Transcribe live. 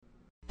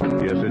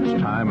Yes,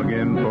 it's time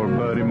again for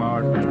Buddy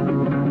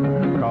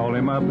Martin. Call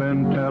him up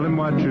and tell him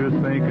what you're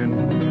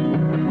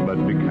thinking,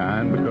 but be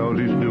kind because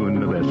he's doing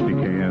the best he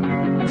can.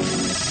 Better,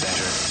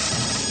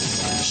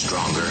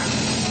 stronger,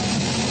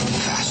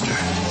 faster.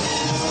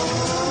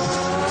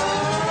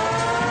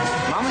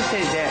 Mama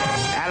says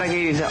that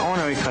alligators are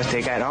ornery because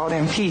they got all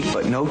them teeth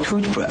but no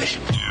toothbrush.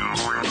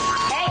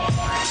 Hey,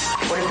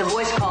 what if the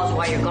voice calls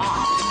while you're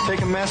gone?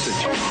 Take a message.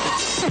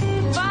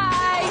 Bye.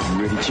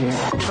 You ready,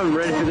 champ? I'm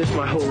ready for this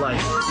my whole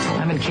life.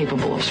 I'm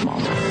incapable of small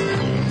talk.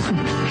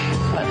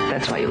 But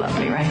that's why you love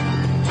me, right?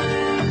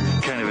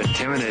 Kind of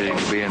intimidating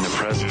to be in the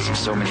presence of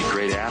so many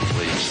great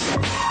athletes.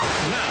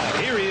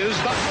 Now, here he is,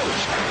 the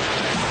host,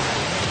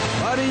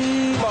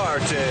 Buddy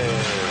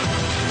Martin.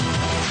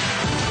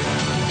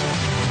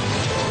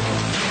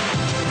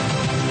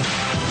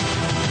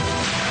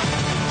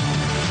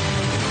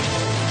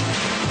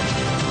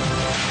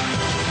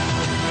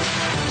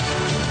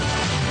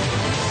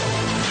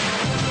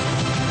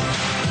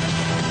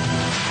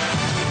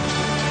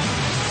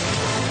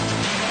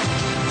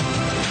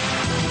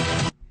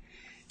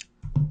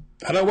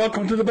 Hello,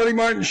 welcome to the Buddy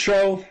Martin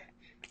Show,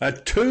 a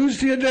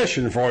Tuesday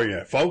edition for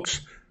you,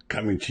 folks,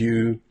 coming to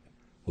you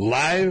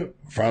live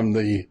from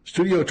the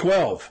Studio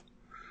 12,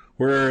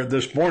 where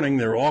this morning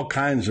there were all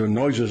kinds of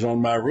noises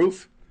on my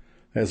roof,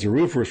 as the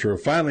roofers were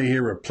finally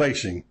here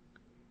replacing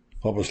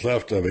what was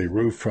left of a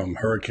roof from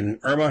Hurricane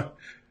Irma.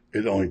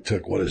 It only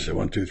took,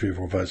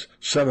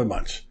 7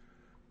 months.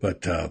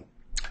 But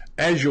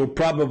as you'll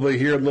probably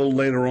hear a little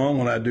later on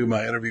when I do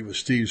my interview with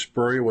Steve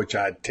Spurrier, which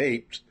I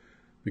taped,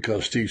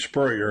 because Steve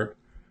Spurrier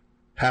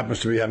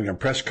happens to be having a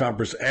press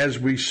conference as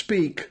we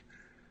speak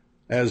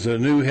as the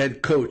new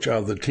head coach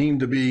of the team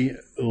to be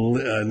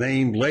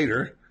named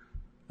later.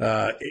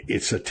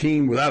 It's a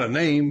team without a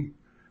name.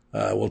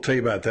 We'll tell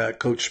you about that.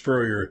 Coach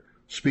Spurrier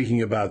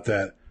speaking about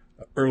that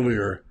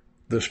earlier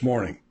this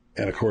morning.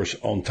 And, of course,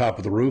 on top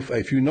of the roof,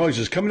 a few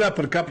noises. Coming up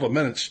in a couple of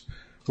minutes,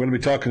 we're going to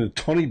be talking to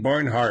Tony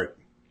Barnhart,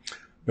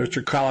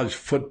 Mr. College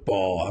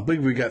Football. I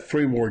believe we got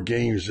 3 more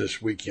games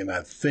this weekend,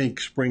 I think,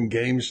 spring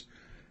games.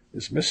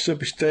 It's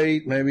Mississippi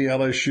State, maybe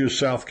LSU,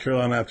 South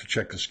Carolina. I have to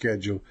check the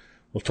schedule.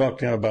 We'll talk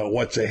to him about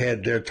what's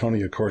ahead there.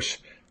 Tony, of course,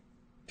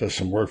 does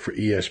some work for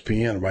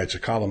ESPN, writes a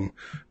column,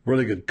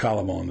 really good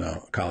column on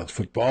college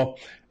football.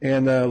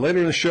 And later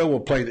in the show, we'll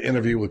play the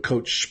interview with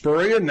Coach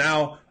Spurrier,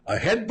 now a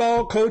head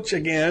ball coach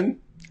again.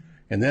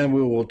 And then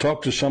we will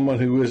talk to someone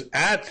who is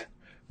at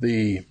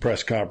the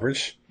press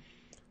conference,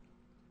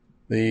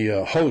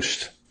 the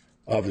host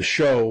of the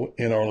show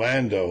in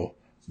Orlando,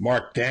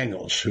 Mark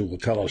Daniels, who will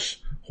tell us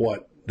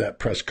what that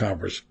press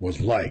conference was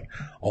like.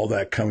 All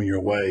that coming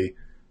your way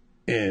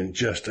in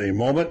just a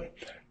moment.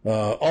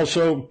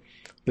 Also,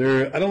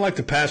 I don't like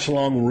to pass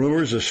along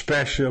rumors,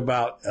 especially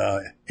about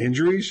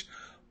injuries,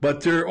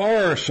 but there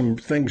are some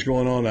things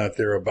going on out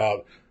there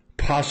about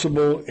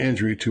possible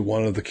injury to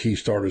one of the key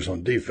starters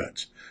on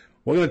defense.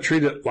 We're going to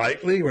treat it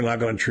lightly. We're not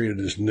going to treat it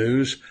as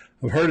news.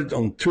 I've heard it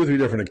on 2 or 3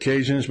 different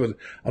occasions, but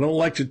I don't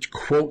like to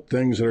quote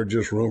things that are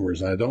just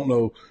rumors. I don't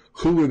know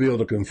who will be able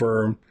to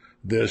confirm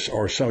this,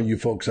 or some of you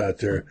folks out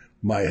there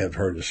might have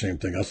heard the same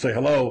thing. I'll say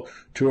hello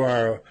to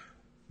our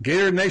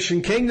Gator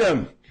Nation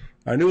Kingdom,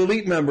 our new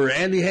elite member,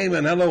 Andy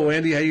Heyman. Hello,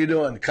 Andy. How you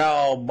doing?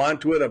 Kyle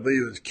Montuit, I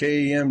believe it's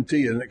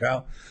KMT, isn't it,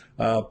 Kyle?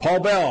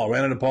 Paul Bell,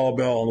 ran into Paul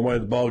Bell on the way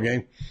to the ball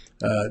game.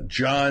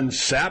 John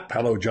Sapp.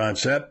 Hello, John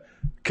Sapp.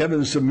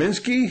 Kevin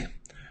Zeminski,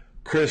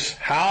 Chris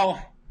Howe,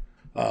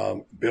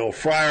 Bill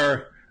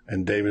Fryer,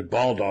 and David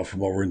Baldoff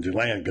from over in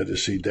DeLand. Good to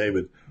see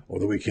David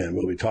over the weekend.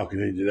 We'll be talking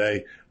to you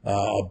today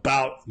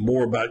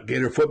more about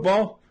Gator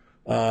football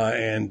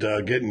and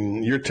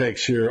getting your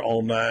takes here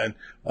online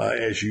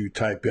as you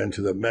type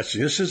into the message.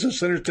 This is a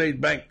Center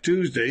State Bank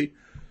Tuesday.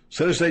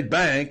 Center State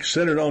Bank,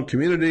 centered on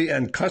community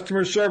and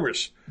customer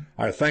service.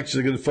 Our thanks to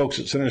the good folks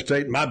at Center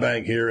State, my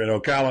bank here in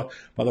Ocala.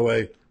 By the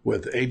way,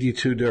 with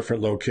 82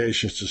 different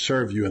locations to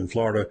serve you in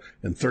Florida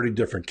in 30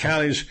 different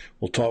counties.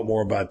 We'll talk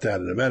more about that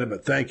in a minute,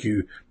 but thank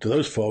you to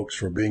those folks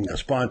for being a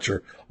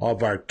sponsor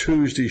of our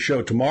Tuesday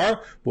show.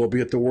 Tomorrow, we'll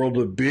be at the World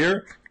of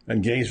Beer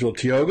in Gainesville,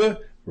 Tioga.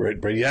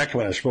 Brady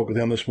Ackerman, I spoke with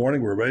him this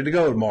morning. We're ready to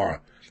go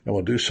tomorrow. And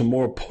we'll do some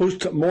more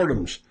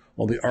post-mortems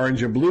on the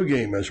Orange and Blue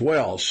game as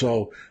well.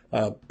 So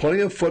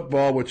plenty of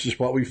football, which is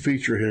what we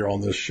feature here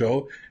on this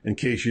show, in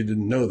case you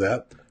didn't know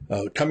that,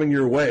 coming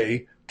your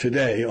way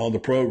today on the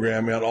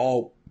program and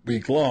all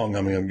week long.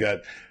 I mean, I've got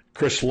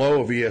Chris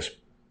Lowe of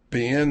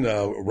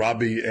ESPN,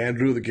 Robbie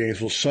Andrew, the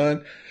Gainesville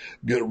Sun.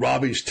 Get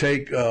Robbie's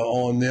take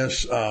on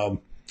this.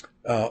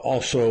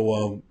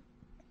 Also,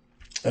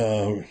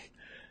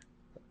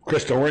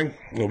 Chris Doring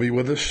will be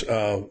with us.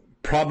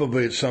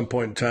 Probably at some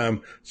point in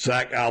time,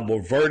 Zach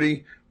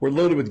Alberverdi. We're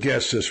loaded with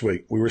guests this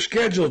week. We were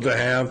scheduled to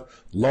have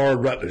Laura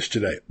Rutledge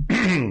today.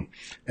 And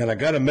I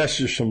got a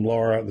message from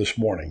Laura this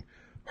morning.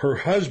 Her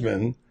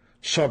husband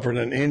suffered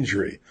an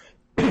injury.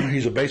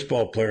 He's a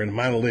baseball player in the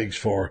minor leagues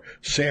for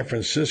San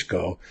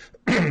Francisco.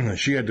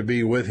 She had to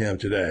be with him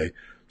today.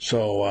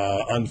 So,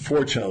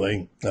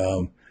 unfortunately,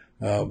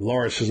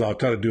 Laura says, I'll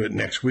try to do it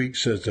next week.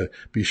 Says to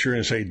be sure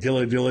and say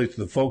dilly dilly to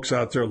the folks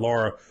out there.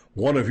 Laura,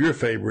 one of your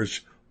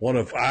favorites, one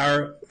of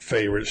our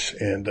favorites,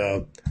 and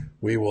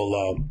we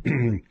will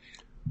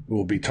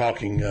we'll be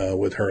talking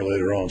with her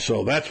later on.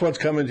 So that's what's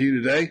coming to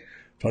you today.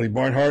 Tony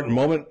Barnhart in a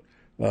moment,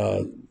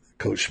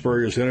 Coach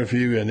Spurrier's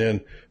interview, and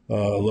then a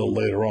little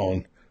later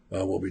on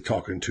we'll be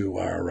talking to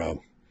our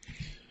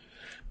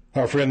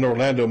friend in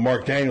Orlando,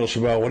 Mark Daniels,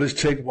 about what his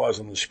take was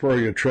on the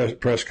Spurrier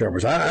press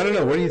conference. I don't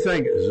know. What do you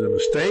think? Is it a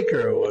mistake,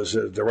 or was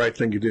it the right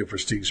thing to do for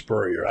Steve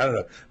Spurrier? I don't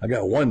know. I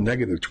got one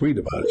negative tweet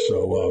about it.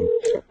 So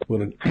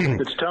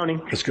it's Tony.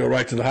 Let's go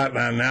right to the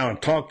hotline now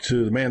and talk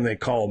to the man they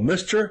call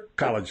Mr.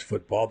 College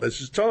Football.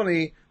 This is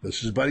Tony.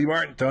 This is Buddy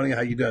Martin. Tony,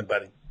 how you doing,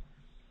 buddy?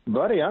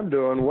 Buddy, I'm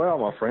doing well,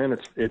 my friend.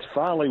 It's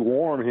finally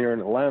warm here in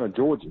Atlanta,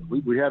 Georgia.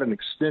 We had an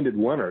extended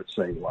winter, it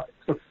seemed like.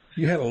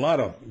 You had a lot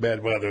of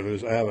bad weather.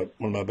 I have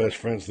one of my best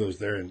friends lives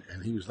there, and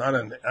he was not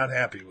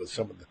happy with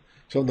some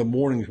of the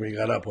mornings when he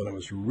got up when it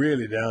was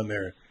really down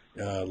there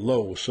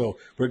low. So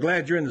we're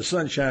glad you're in the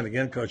sunshine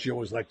again, because you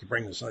always like to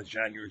bring the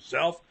sunshine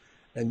yourself.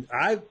 And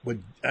I'm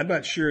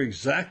not sure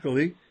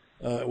exactly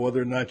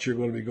whether or not you're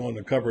going to be going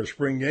to cover a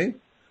spring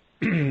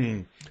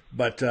game,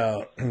 but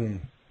I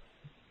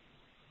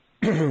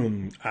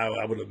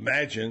would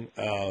imagine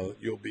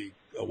you'll be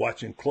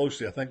watching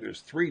closely. I think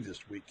there's 3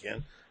 this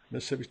weekend.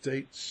 Mississippi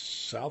State,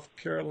 South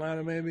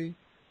Carolina, maybe?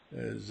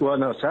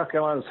 No, South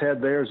Carolina's had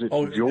theirs.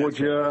 It's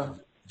Georgia,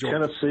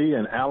 Tennessee,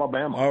 and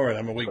Alabama. All right,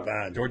 I'm a week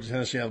behind. Georgia,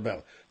 Tennessee,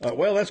 Alabama.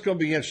 Well, that's going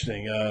to be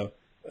interesting. Out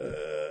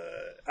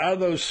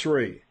of those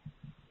 3,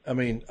 I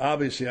mean,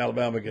 obviously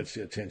Alabama gets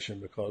the attention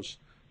because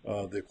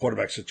the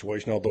quarterback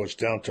situation, although it's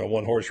down to a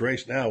one-horse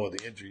race now with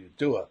the injury to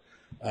Tua.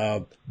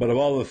 But of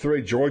all the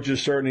 3,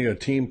 Georgia's certainly a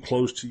team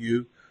close to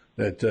you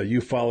that you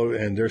follow,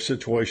 and their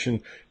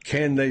situation.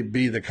 Can they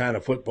be the kind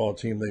of football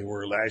team they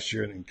were last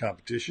year in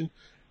competition?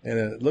 And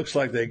it looks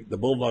like the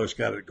Bulldogs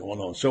got it going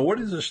on. So what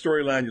is the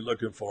storyline you're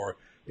looking for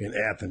in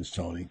Athens,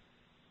 Tony?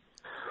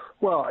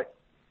 Well,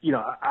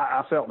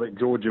 I felt that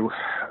Georgia,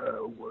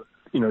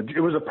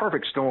 it was a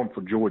perfect storm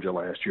for Georgia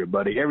last year,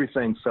 buddy.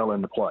 Everything fell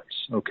into place,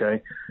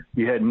 okay?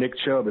 You had Nick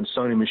Chubb and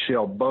Sony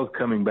Michel both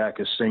coming back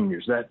as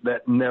seniors.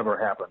 That never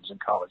happens in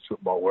college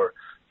football, where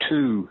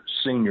 2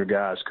 senior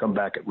guys come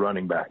back at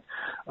running back.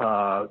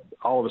 All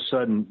of a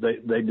sudden,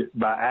 they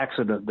by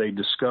accident, they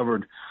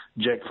discovered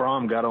Jake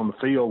Fromm got on the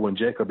field when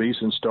Jacob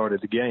Eason started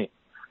the game.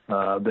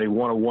 They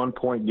won a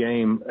 1-point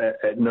game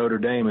at Notre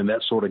Dame, and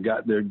that sort of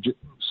got their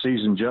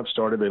season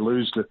jump-started. They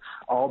lose to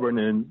Auburn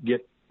and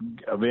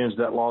avenge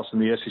that loss in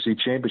the SEC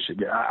championship.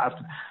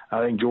 I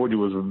think Georgia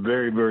was a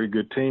very, very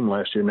good team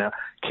last year. Now,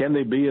 can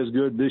they be as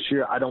good this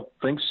year? I don't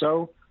think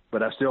so,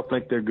 but I still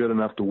think they're good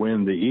enough to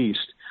win the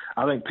East.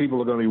 I think people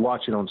are going to be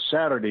watching on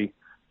Saturday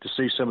to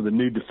see some of the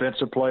new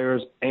defensive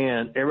players,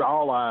 and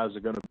all eyes are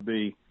going to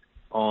be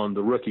on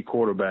the rookie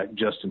quarterback,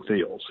 Justin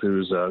Fields,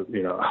 who's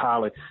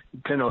highly,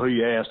 depending on who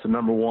you ask, the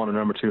number 1 or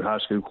number 2 high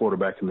school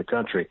quarterback in the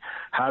country.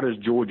 How does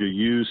Georgia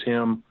use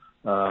him?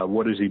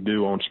 What does he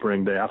do on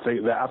spring day? I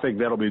think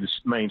that'll be the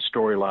main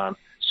storyline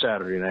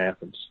Saturday in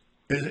Athens.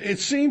 It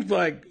seems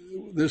like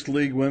this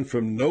league went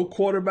from no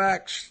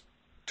quarterbacks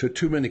to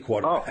too many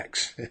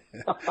quarterbacks.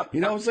 Oh.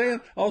 You know what I'm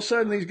saying? All of a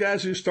sudden, these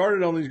guys who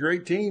started on these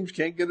great teams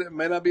can't get it,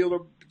 may not be able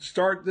to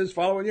start this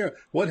following year.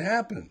 What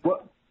happened?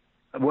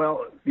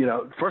 Well,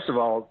 first of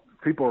all,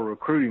 people are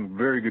recruiting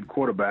very good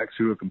quarterbacks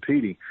who are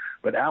competing,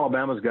 but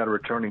Alabama's got a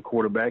returning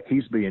quarterback.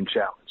 He's being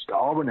challenged.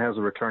 Auburn has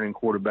a returning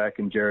quarterback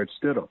in Jared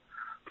Stidham.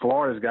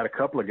 Florida's got a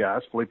couple of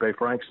guys. Felipe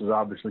Franks has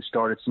obviously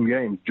started some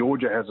games.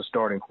 Georgia has a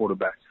starting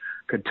quarterback.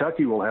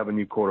 Kentucky will have a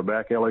new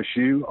quarterback.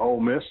 LSU, Ole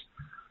Miss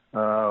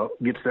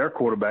gets their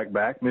quarterback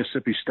back.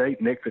 Mississippi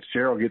State, Nick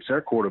Fitzgerald gets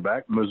their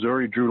quarterback.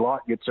 Missouri, Drew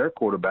Lock gets their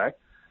quarterback.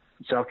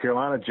 South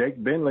Carolina,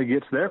 Jake Bentley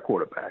gets their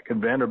quarterback.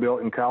 And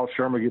Vanderbilt and Kyle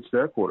Shermer gets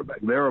their quarterback.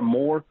 There are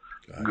more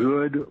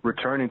good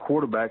returning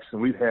quarterbacks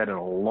than we've had in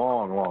a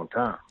long, long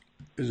time.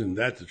 Isn't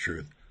that the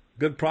truth?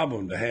 Good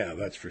problem to have,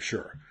 that's for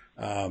sure.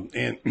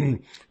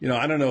 And,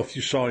 I don't know if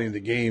you saw any of the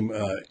game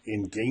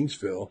in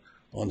Gainesville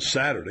on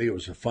Saturday. It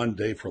was a fun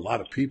day for a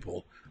lot of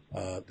people.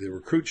 The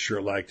recruits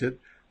sure liked it.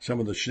 Some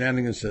of the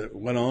shenanigans that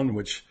went on,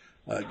 which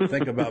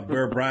think about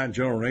Bear Bryant,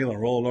 Jonah Raylan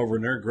rolling over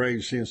in their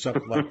graves, seeing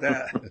something like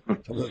that.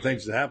 Some of the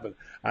things that happened.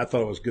 I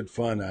thought it was good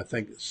fun. I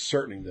think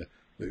certainly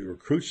the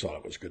recruits thought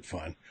it was good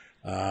fun.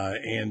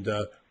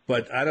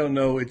 But I don't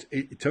know.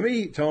 To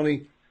me,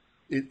 Tony,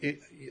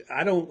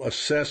 I don't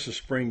assess a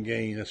spring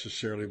game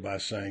necessarily by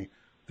saying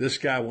this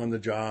guy won the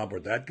job or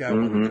that guy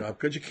won the job,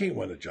 because you can't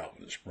win a job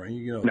in the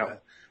spring.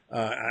 That.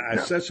 I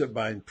assess it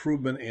by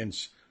improvement and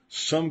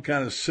some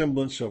kind of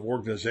semblance of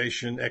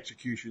organization,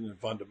 execution, and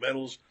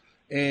fundamentals,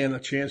 and a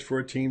chance for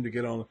a team to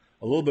get on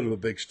a little bit of a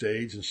big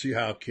stage and see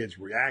how kids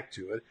react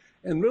to it,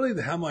 and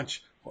really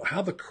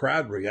how the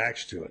crowd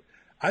reacts to it.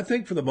 I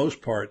think for the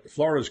most part,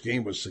 Florida's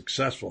game was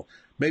successful.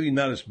 Maybe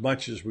not as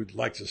much as we'd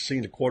like to see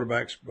in the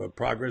quarterback's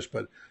progress,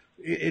 but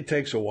it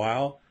takes a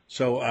while.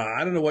 So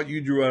I don't know what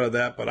you drew out of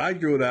that, but I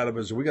drew it out of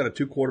as we got a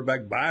 2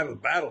 quarterback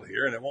battle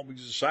here, and it won't be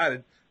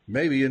decided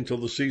maybe until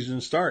the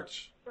season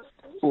starts.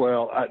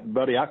 Well,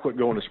 buddy, I quit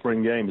going to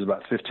spring games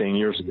about 15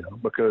 years ago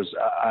because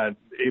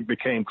it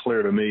became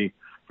clear to me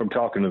from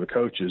talking to the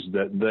coaches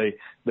that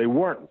they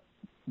weren't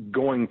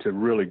going to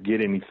really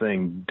get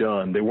anything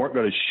done. They weren't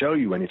going to show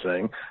you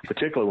anything,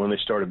 particularly when they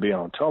started being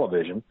on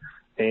television,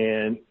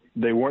 and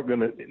they weren't going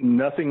to.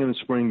 Nothing in the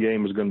spring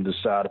game was going to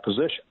decide a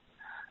position.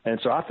 And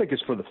so I think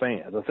it's for the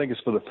fans. I think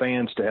it's for the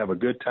fans to have a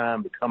good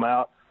time, to come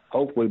out.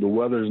 Hopefully the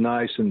weather's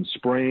nice in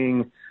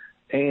spring.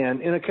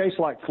 And in a case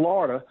like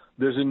Florida,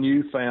 there's a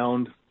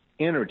newfound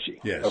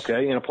energy. Yes.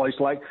 Okay, in a place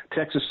like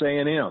Texas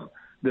A&M,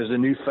 there's a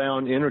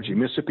newfound energy.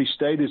 Mississippi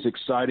State is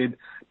excited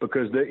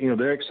because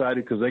they're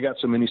excited because they got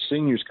so many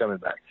seniors coming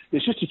back.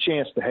 It's just a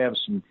chance to have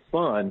some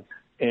fun,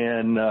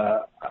 and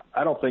I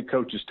don't think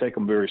coaches take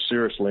them very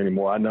seriously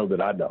anymore. I know that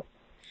I don't.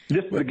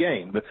 This is the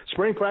game. The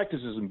spring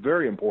practice is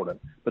very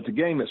important, but the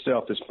game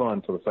itself is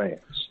fun for the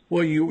fans.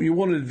 Well, you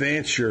want to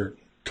advance your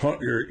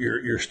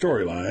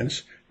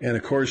storylines, and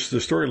of course the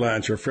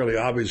storylines are fairly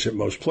obvious at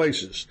most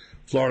places.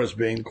 Florida's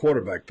being the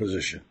quarterback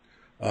position,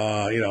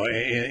 and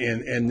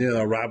the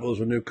arrival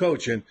of a new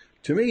coach. And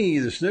to me,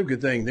 the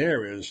significant thing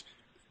there is,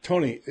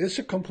 Tony, it's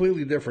a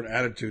completely different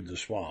attitude to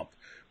Swamp.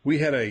 We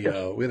had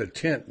a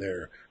tent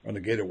there on the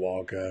Gator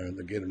Walk in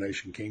the Gator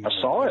Nation Kingdom.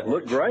 I saw it.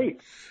 Looked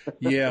great.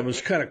 Yeah, it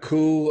was kind of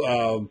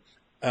cool.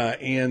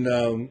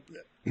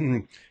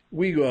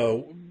 We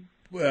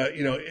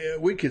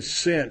could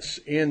sense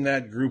in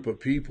that group of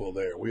people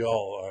there. We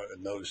all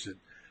noticed it,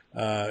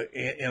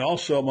 and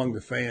also among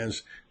the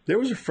fans, there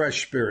was a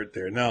fresh spirit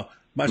there. Now,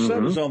 my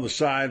son was on the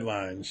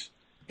sidelines,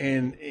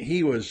 and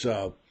he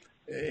said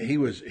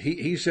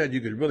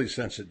you could really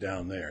sense it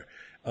down there.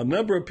 A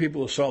number of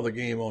people who saw the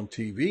game on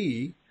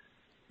TV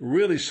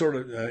really sort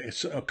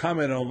of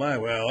commented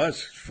online, well,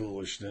 that's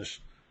foolishness.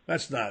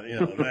 That's not,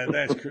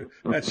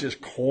 that's just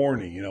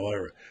corny,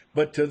 whatever.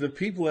 But to the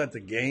people at the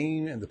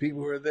game and the people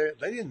who were there,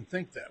 they didn't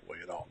think that way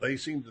at all. They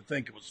seemed to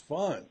think it was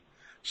fun.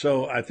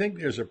 So I think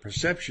there's a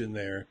perception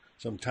there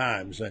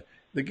sometimes.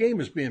 The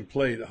game is being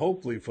played,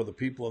 hopefully, for the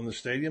people in the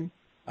stadium,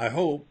 I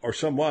hope, or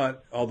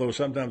somewhat, although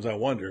sometimes I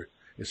wonder.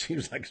 It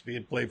seems like it's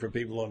being played for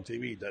people on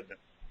TV, doesn't it?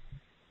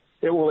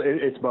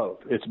 It's both.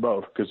 It's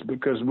both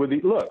because with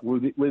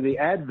the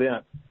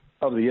advent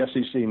of the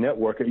SEC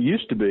network, it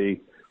used to be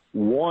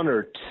one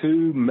or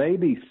two,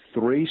 maybe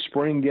three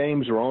spring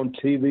games are on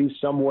TV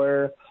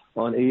somewhere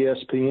on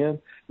ESPN.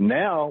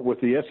 Now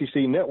with the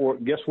SEC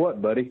network, guess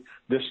what, buddy?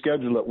 They're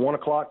scheduled at 1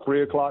 o'clock,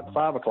 3 o'clock,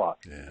 5 o'clock.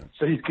 Yeah.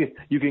 So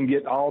you can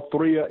get all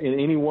three in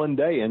any one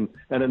day, and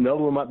another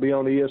one might be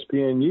on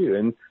ESPNU.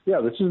 And yeah,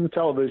 this is the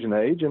television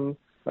age, and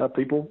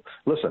people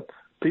listen.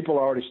 People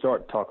already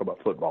start to talk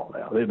about football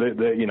now.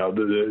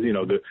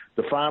 The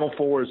Final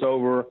Four is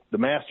over. The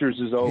Masters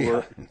is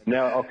over. Yeah.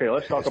 Now, okay,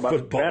 let's talk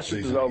about the Masters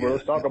season, is over. Yeah.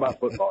 Let's talk about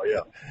football.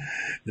 Yeah,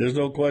 there's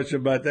no question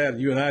about that.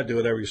 You and I do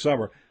it every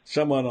summer.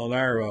 Someone on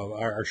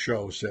our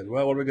show said,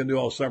 "Well, what are we going to do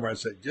all summer?" I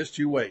said, "Just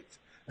you wait.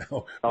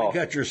 We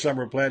got your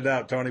summer planned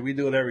out, Tony. We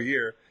do it every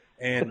year,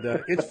 and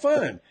it's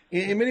fun.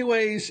 In many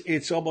ways,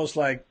 it's almost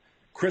like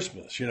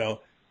Christmas.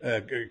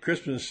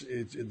 Christmas.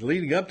 It's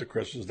leading up to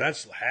Christmas.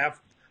 That's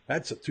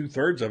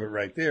 2/3 of it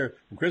right there.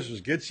 When Christmas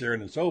gets there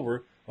and it's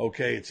over,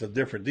 okay, it's a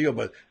different deal.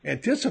 But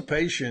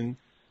anticipation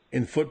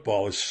in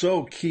football is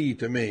so key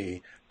to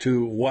me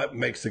to what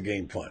makes the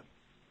game fun.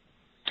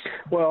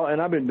 Well,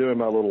 and I've been doing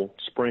my little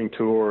spring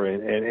tour,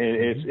 and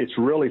it's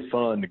really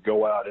fun to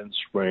go out in the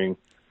spring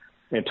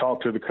and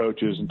talk to the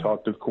coaches and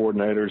talk to the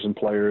coordinators and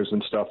players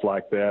and stuff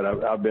like that.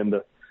 I've been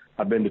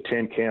to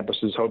 10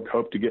 campuses.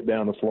 Hope to get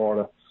down to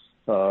Florida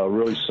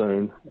really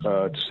soon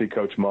to see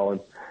Coach Mullen.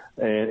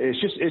 And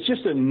it's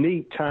just a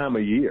neat time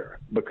of year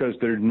because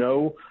there's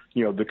no,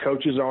 the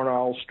coaches aren't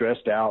all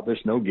stressed out.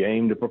 There's no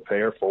game to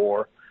prepare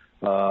for,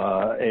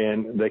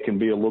 and they can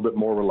be a little bit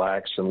more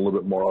relaxed and a little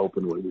bit more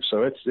open with you.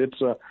 So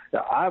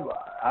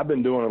I've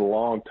been doing it a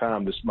long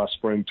time. This is my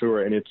spring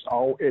tour, and it's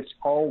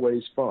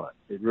always fun.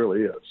 It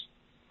really is.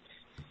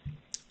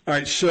 All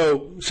right,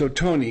 so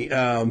Tony,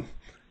 of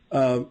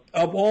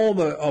all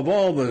the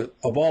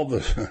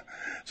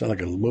sound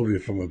like a movie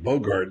from a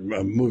Bogart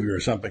movie or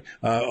something.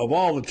 Of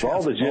all the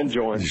gin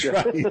joints,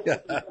 right, yeah.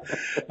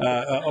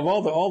 Of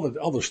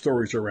all the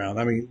stories around.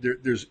 I mean,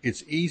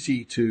 it's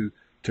easy to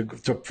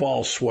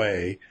fall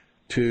sway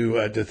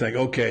to think,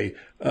 okay,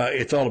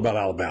 it's all about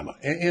Alabama,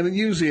 and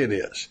usually it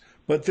is.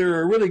 But there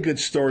are really good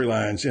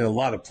storylines in a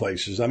lot of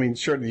places. I mean,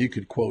 certainly you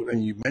could quote,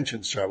 and you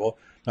mentioned several,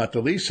 not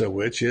the least of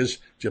which is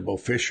Jimbo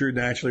Fisher.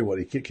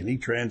 Naturally, can he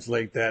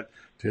translate that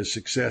to his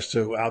success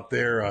to out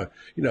there?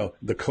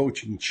 The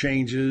coaching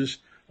changes,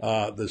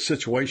 the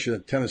situation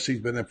that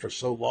Tennessee's been in for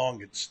so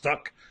long, it's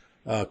stuck.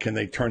 Can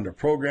they turn the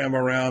program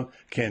around?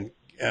 Can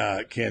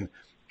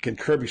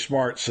Kirby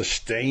Smart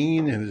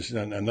sustain in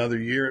another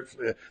year?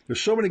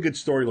 There's so many good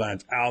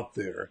storylines out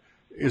there.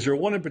 Is there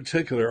one in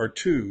particular or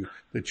two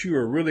that you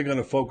are really going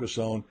to focus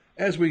on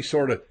as we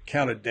sort of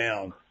count it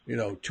down,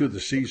 to the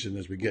season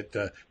as we get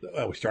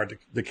we start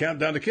the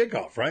countdown to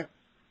kickoff, right?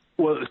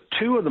 Well,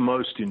 two of the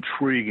most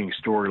intriguing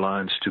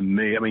storylines to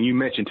me, I mean, you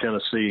mentioned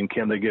Tennessee and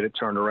can they get it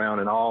turned around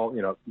and all,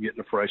 getting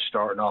a fresh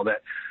start and all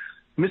that.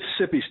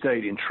 Mississippi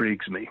State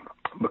intrigues me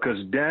because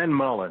Dan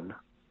Mullen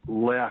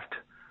left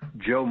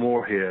Joe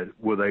Moorhead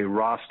with a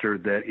roster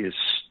that is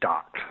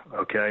stocked,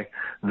 okay?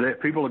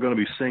 That people are going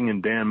to be singing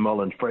Dan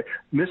Mullen's praise.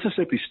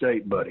 Mississippi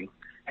State, buddy,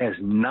 has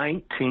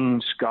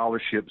 19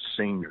 scholarship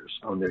seniors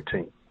on their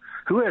team.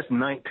 Who has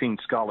 19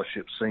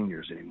 scholarship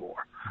seniors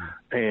anymore?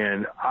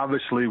 And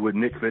obviously with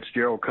Nick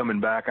Fitzgerald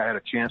coming back, I had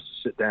a chance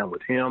to sit down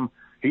with him.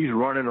 He's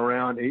running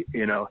around,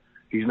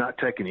 he's not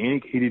taking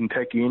he didn't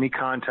take any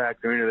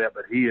contact or any of that,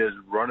 but he is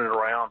running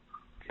around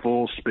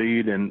full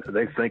speed, and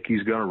they think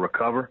he's going to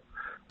recover.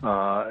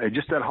 And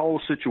just that whole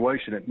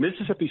situation at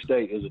Mississippi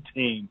State is a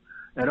team.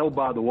 And, oh,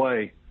 by the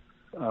way,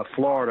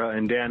 Florida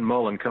and Dan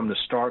Mullen come to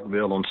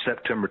Starkville on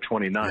September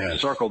 29th.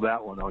 Yes. Circle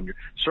that one on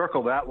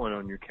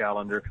your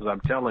calendar, because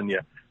I'm telling you,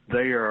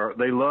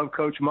 they love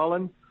Coach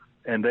Mullen,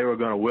 and they were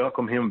going to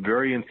welcome him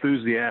very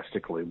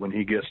enthusiastically when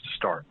he gets to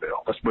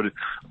Starkville. Let's put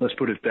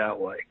it that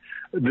way.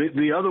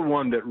 The other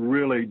one that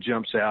really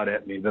jumps out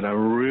at me that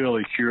I'm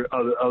really curious,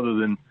 other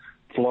than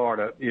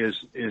Florida, is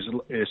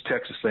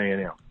Texas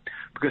A&M,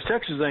 because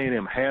Texas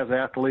A&M has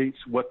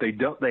athletes. What they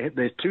don't,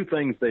 there's two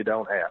things they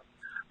don't have.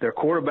 Their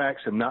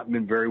quarterbacks have not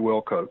been very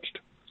well coached,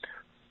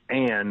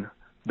 and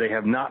they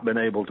have not been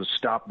able to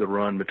stop the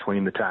run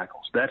between the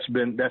tackles. That's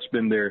been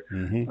their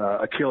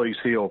Achilles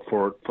heel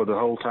for the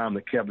whole time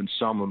that Kevin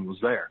Sumlin was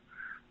there.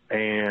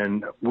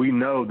 And we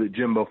know that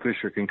Jimbo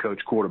Fisher can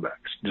coach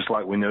quarterbacks, just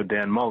like we know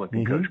Dan Mullen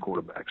can coach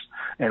quarterbacks.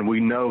 And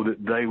we know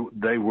that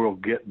they will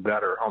get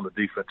better on the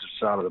defensive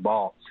side of the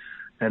ball.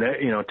 And,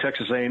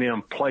 Texas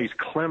A&M plays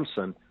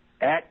Clemson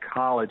at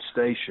College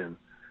Station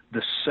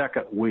the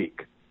second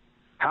week.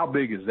 How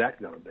big is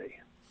that going to be?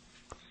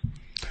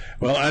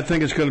 Well, I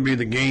think it's going to be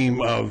the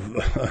game of,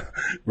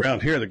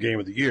 around here, the game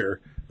of the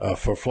year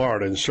for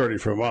Florida, and certainly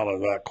for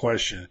Mullen, without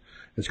question.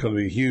 It's going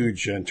to be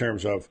huge in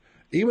terms of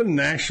even the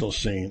national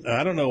scene.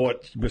 I don't know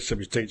what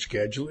Mississippi State's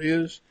schedule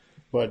is,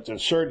 but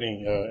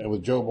certainly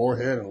with Joe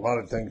Moorhead and a lot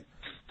of things,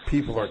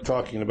 people are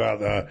talking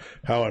about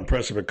how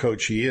impressive a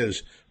coach he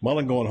is.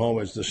 Mullen going home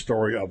is the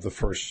story of the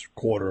first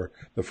quarter,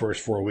 the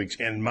first 4 weeks.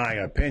 In my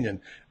opinion,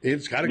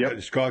 it's got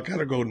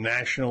to go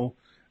national,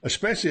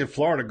 especially if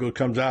Florida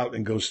comes out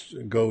and goes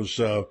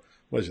 3-0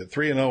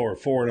 or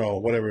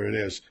 4-0, whatever it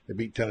is. They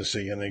beat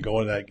Tennessee and they go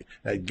in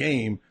that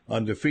game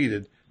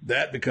undefeated.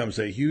 That becomes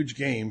a huge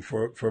game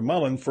for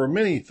Mullen for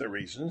many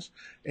reasons.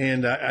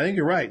 And I think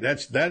you're right.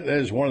 That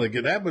is one of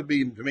that would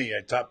be to me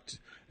a top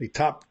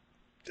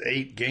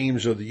 8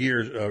 games of the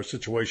year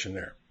situation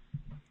there.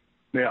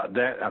 Yeah,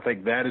 I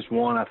think that is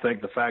one. I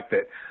think the fact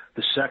that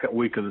the second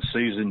week of the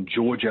season,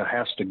 Georgia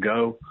has to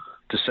go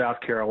to South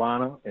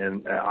Carolina,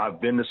 and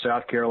I've been to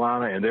South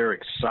Carolina, and they're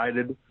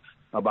excited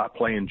about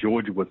playing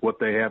Georgia with what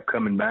they have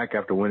coming back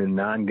after winning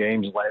 9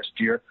 games last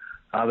year.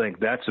 I think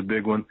that's a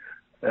big one.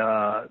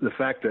 The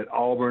fact that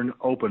Auburn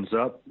opens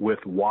up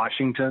with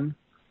Washington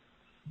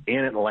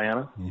in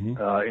Atlanta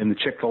in the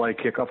Chick-fil-A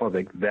kickoff, I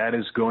think that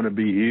is going to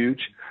be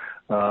huge.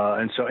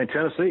 And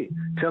Tennessee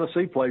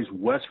plays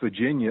West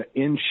Virginia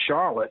in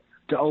Charlotte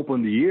to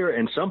open the year,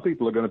 and some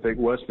people are going to pick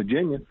West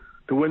Virginia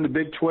to win the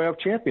Big 12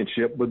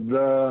 championship with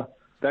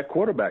that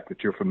quarterback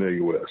that you're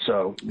familiar with.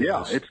 So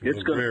yeah, it's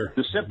going.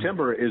 The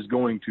September is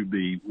going to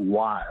be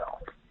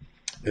wild.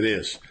 It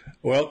is.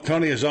 Well,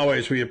 Tony, as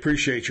always, we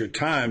appreciate your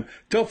time.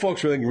 Tell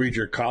folks where they can read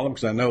your column,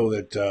 because I know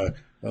that a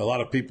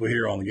lot of people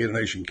here on the Gator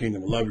Nation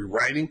Kingdom love your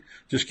writing.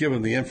 Just give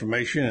them the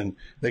information, and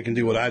they can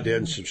do what I did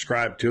and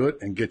subscribe to it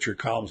and get your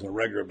columns on a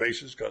regular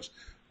basis, because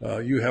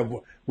we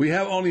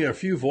have only a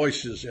few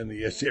voices in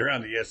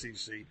around the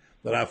SEC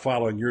that I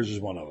follow, and yours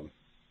is one of them.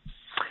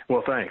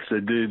 Well, thanks.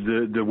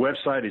 The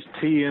website is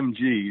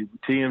TMG.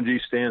 TMG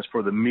stands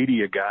for the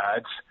Media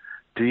Guides.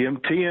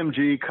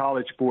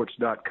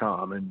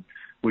 TMGcollegesports.com, and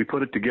we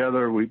put it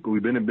together.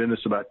 We've been in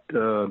business about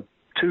 2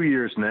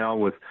 years now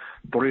with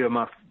 3 of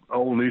my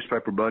old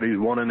newspaper buddies,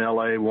 one in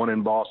L.A., one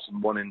in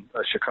Boston, one in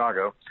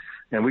Chicago,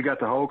 and we got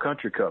the whole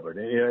country covered.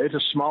 It's a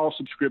small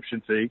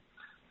subscription fee,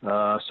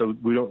 so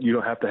you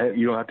don't have to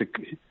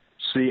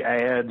see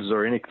ads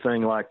or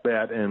anything like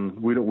that,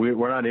 and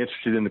we're not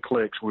interested in the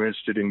clicks. We're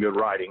interested in good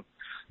writing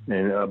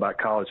and about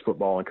college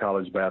football and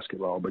college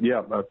basketball. But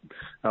yeah,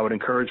 I would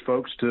encourage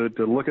folks to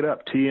look it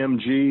up.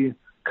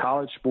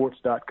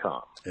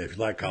 TMGcollegesports.com. If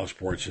you like college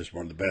sports, it's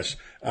one of the best.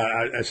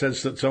 I said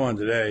to someone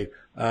today,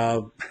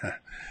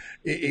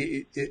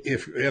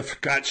 if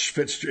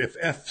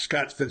F.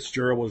 Scott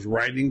Fitzgerald was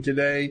writing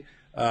today,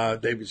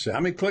 they would say, how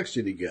many clicks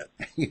did he get?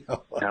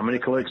 How many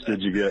clicks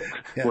did you get?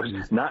 Yeah.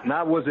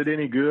 Not was it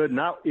any good?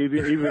 Not even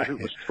if it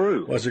was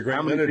true. Was it great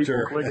how many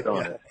literature? People clicked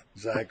on it?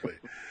 Exactly.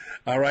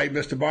 All right,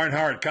 Mr.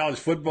 Barnhart, college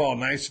football.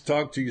 Nice to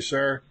talk to you,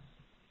 sir.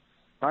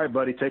 All right,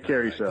 buddy. Take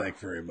care of yourself.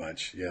 Thank you very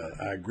much. Yeah,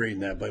 I agree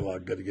in that. But well,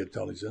 good to get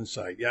Tony's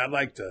insight. Yeah, I'd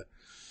like to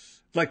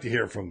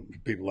hear from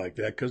people like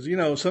that, because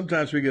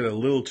sometimes we get a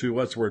little too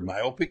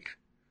myopic,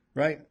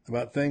 right,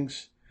 about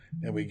things,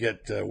 and we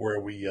get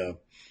where we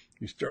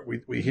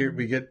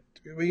get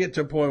get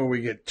to a point where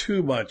we get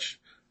too much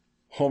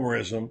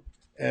homerism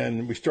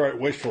and we start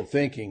wishful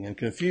thinking and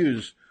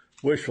confuse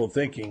wishful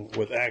thinking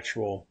with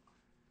actual,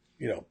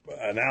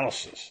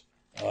 analysis.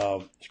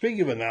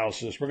 Speaking of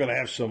analysis, we're going to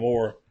have some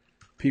more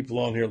people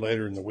on here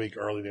later in the week,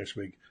 early next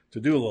week, to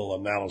do a little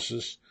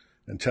analysis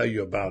and tell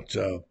you about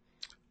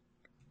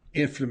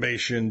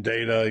information,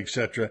 data,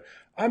 etc.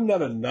 I'm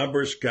not a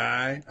numbers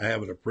guy. I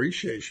have an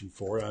appreciation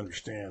for it. I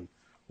understand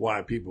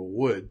why people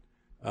would.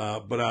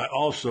 But I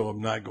also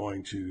am not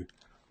going to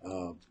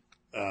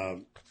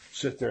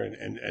sit there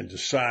and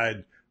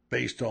decide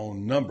based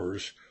on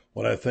numbers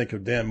what I think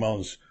of Dan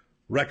Mullen's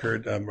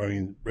record.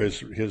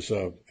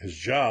 His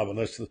job,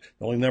 unless the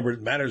only number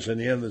that matters in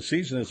the end of the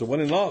season is the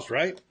win and loss,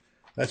 right?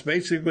 That's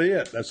basically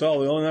it. That's all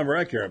the only number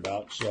I care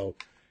about. So,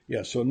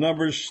 so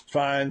numbers,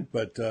 fine,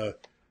 but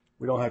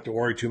we don't have to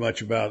worry too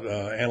much about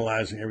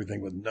analyzing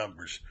everything with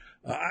numbers.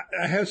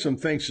 I have some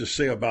things to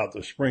say about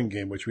the spring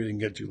game, which we didn't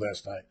get to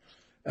last night.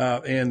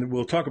 And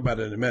we'll talk about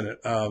it in a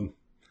minute.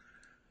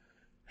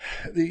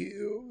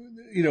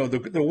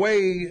 The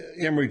way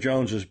Emory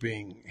Jones is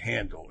being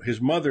handled.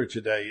 His mother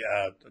today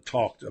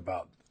talked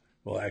about,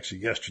 actually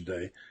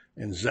yesterday,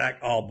 and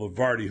Zach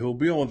Albavardi, who will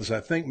be on with us, I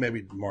think,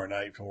 maybe tomorrow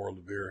night from World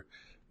of Beer.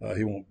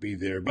 He won't be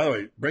there. By the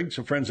way, bring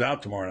some friends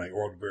out tomorrow night,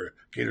 World of Beer.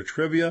 Gator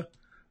Trivia.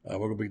 We're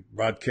going to be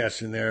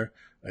broadcasting there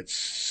at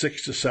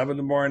 6 to 7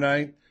 tomorrow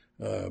night.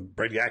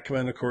 Brady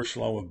Ackerman, of course,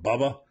 along with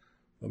Bubba.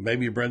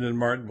 Maybe Brendan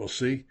Martin. We'll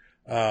see.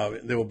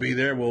 They will be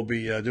there. We'll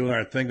be doing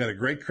our thing. Got a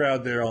great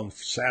crowd there on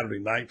Saturday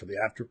night for the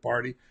after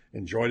party.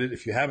 Enjoyed it.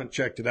 If you haven't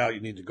checked it out, you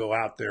need to go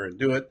out there and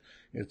do it.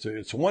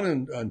 It's one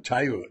in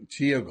Tioga.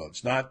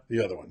 It's not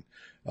the other one.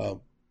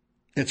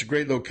 It's a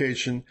great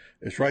location.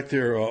 It's right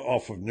there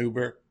off of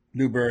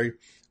Newberry,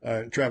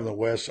 traveling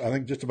west. I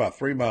think just about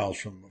 3 miles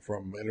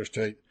from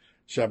Interstate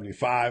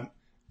 75.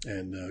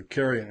 And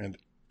Kerry and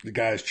the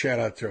guys chat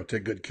out there will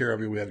take good care of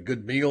you. We had a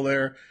good meal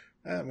there.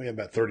 We had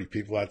about 30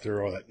 people out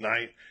there all that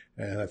night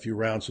and a few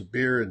rounds of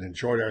beer and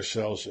enjoyed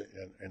ourselves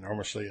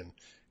enormously. And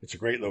it's a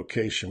great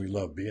location. We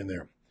love being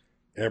there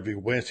every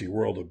Wednesday,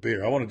 World of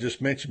Beer. I want to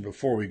just mention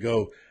before we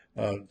go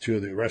to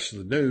the rest of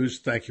the news,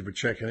 thank you for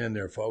checking in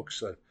there,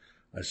 folks.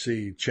 I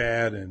see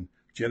Chad and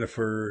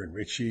Jennifer and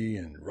Richie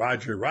and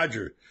Roger.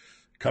 Roger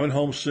coming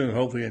home soon,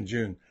 hopefully in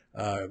June.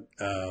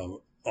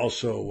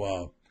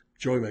 Also,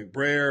 Joey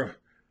McBrayer,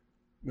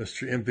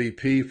 Mr.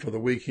 MVP for the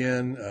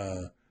weekend,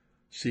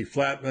 Steve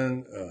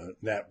Flatman,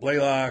 Nat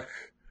Blaylock,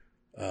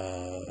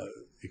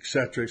 et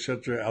cetera,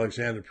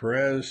 Alexander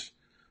Perez,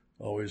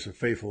 always a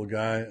faithful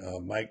guy,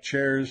 Mike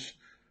Chairs,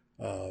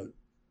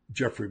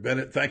 Jeffrey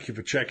Bennett. Thank you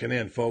for checking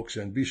in, folks,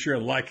 and be sure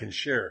and like and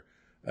share.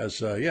 And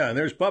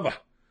there's Bubba.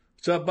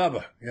 What's up,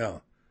 Bubba?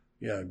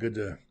 Yeah, good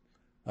to,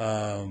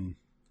 Bubba,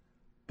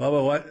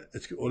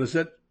 what is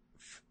it?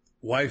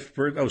 Wife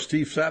birthday. Oh,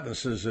 Steve Flatman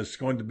says it's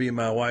going to be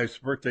my wife's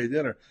birthday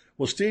dinner.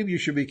 Well, Steve, you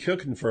should be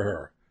cooking for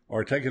her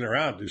or taking her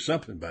out, do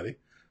something, buddy.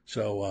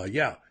 So,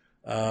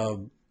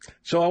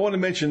 so I want to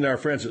mention our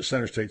friends at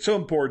Center State. So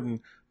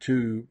important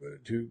to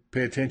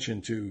pay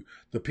attention to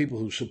the people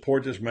who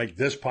support this, make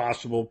this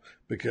possible,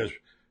 because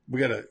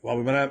while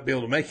we might not be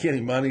able to make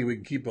any money, we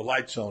can keep the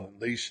lights on at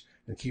least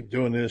and keep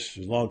doing this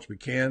as long as we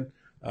can.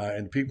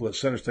 And people at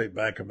Center State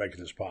Bank are making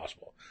this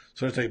possible.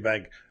 Center State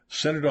Bank,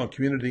 centered on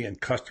community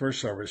and customer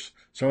service.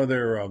 Some of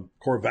their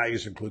core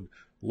values include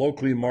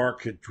locally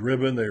market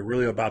driven. They're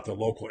really about the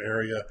local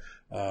area.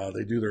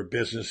 They do their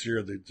business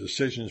here. The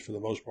decisions, for the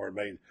most part, are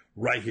made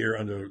right here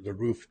under the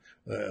roof.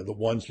 The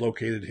ones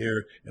located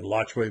here in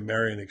Lotchway,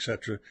 Marion,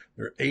 etc.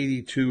 There are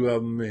 82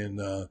 of them in,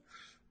 let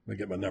me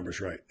get my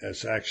numbers right.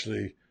 That's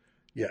actually,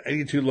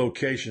 82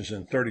 locations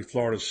in 30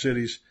 Florida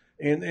cities.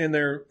 And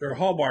their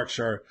hallmarks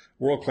are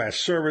world-class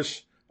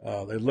service.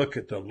 They look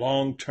at the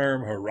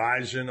long-term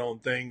horizon on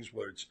things,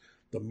 whether it's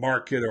the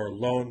market or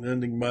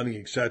lending money,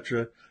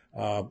 etc.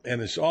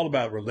 And it's all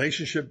about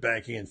relationship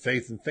banking and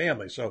faith and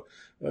family. So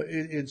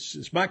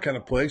it's my kind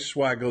of place. That's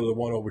why I go to the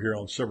one over here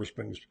on Silver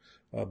Springs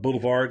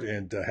Boulevard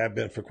and have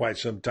been for quite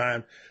some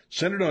time.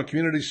 Centered on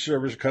community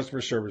service,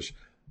 customer service.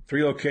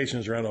 3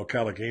 locations around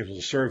Ocala, Gainesville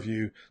to serve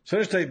you.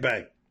 Center State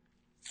Bank.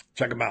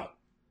 Check them out.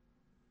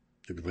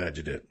 You'll be glad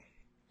you did.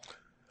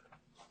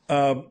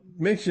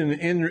 Mentioned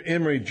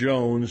Emory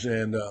Jones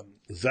and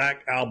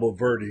Zach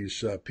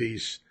Albaverdi's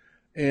piece.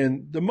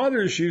 And the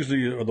mothers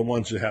usually are the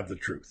ones who have the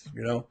truth,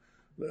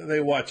 They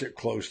watch it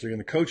closely. And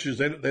the coaches,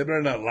 they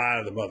better not lie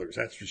to the mothers,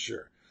 that's for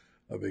sure,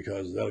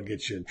 because that'll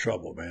get you in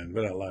trouble, man. You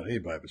better not lie to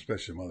anybody, but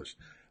especially mothers.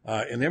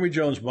 And Emory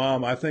Jones'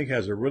 mom, I think,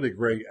 has a really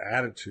great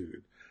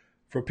attitude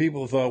for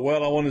people who thought,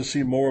 well, I want to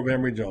see more of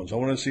Emory Jones. I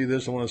want to see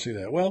this, I want to see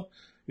that. Well,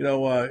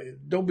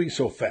 don't be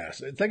so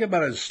fast. Think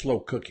about it as slow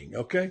cooking,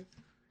 okay?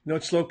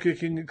 What slow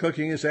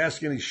cooking is?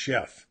 Ask any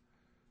chef.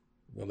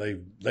 The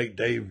late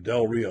Dave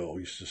Del Rio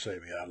used to say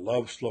to me, I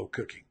love slow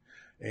cooking.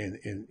 And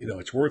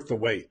it's worth the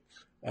wait.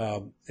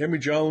 Emory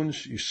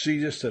Jones, you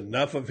see just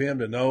enough of him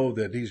to know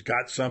that he's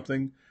got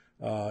something,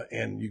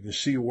 and you can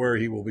see where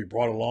he will be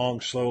brought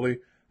along slowly.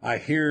 I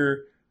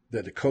hear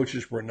that the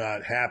coaches were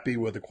not happy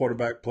with the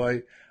quarterback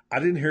play. I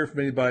didn't hear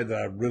from anybody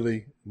that I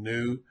really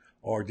knew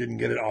or didn't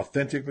get it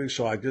authentically,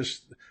 so I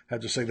just have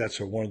to say that's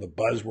one of the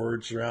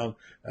buzzwords around,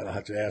 and I'll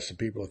have to ask the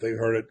people if they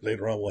heard it.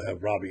 Later on, we'll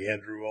have Robbie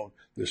Andrew on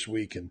this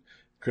week, and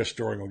Chris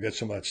Storing will get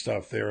some of that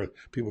stuff there,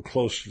 people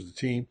close to the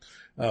team.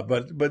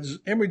 But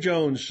Emory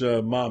Jones'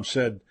 mom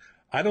said,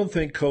 I don't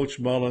think Coach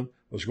Mullen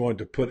was going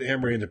to put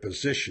Emory in a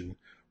position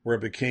where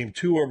it became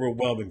too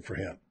overwhelming for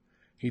him.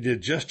 He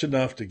did just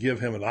enough to give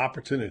him an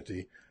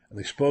opportunity and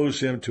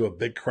expose him to a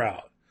big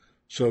crowd.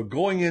 So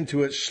going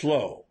into it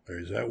slow,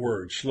 there's that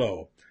word,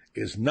 slow,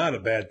 is not a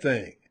bad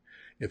thing.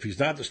 If he's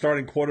not the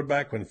starting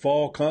quarterback when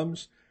fall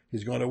comes,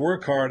 he's going to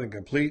work hard and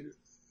compete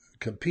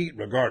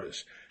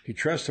regardless. He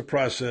trusts the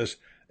process.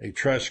 He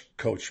trusts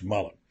Coach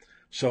Mullen.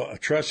 So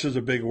trust is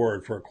a big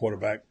word for a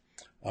quarterback,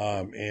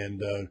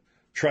 and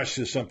trust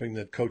is something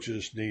that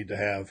coaches need to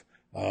have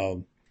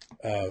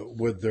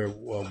with their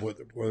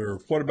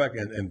quarterback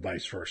and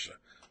vice versa.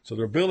 So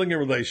they're building a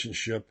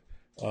relationship,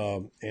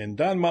 and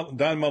Dan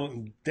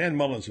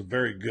Mullen's a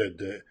very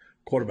good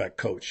quarterback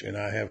coach, and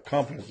I have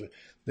confidence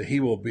that he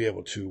will be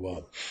able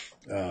to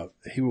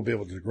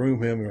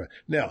groom him.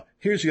 Now,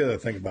 here's the other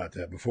thing about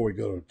that before we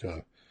go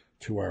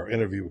to our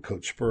interview with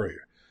Coach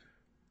Spurrier.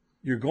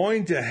 You're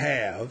going to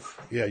have,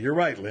 yeah, you're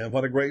right, Lynn.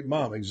 What a great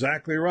mom.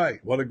 Exactly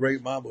right. What a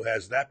great mom who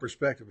has that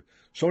perspective.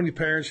 So many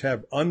parents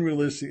have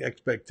unrealistic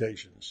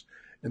expectations,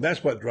 and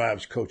that's what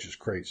drives coaches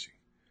crazy.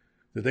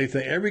 That they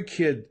think every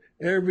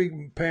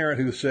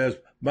parent who says,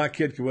 my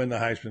kid could win the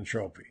Heisman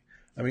Trophy.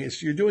 I mean,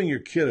 you're doing your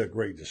kid a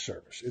great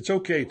disservice. It's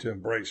okay to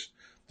embrace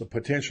the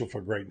potential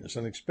for greatness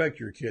and expect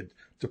your kid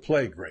to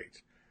play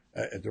great,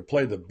 to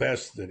play the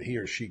best that he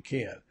or she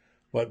can.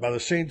 But by the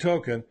same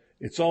token,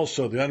 it's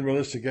also the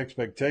unrealistic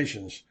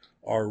expectations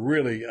are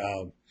really,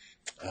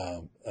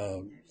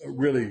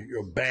 really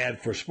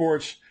bad for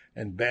sports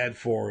and bad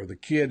for the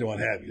kid and what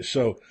have you.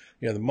 So,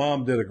 the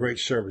mom did a great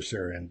service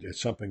there, and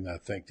it's something that I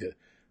think that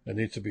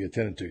needs to be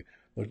attended to.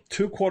 The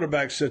two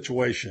quarterback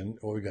situation,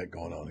 what we got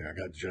going on here? I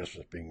got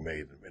adjustments being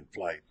made in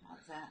flight.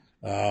 How's that?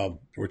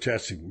 We're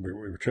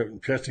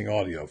testing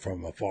audio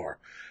from afar.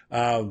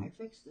 I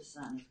fixed the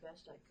sound as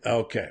best I could.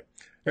 Okay.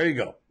 There you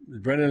go.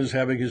 Brendan is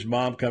having his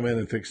mom come in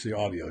and fix the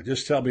audio.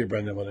 Just tell me,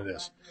 Brendan, what it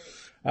is.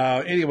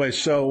 Anyway,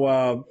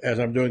 so as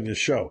I'm doing this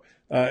show,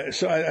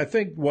 so I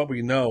think what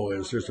we know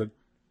is there's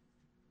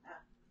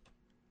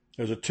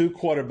a two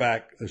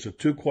quarterback system,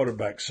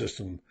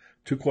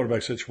 two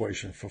quarterback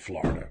situation for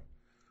Florida,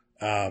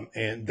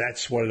 and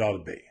that's what it ought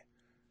to be.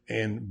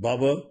 And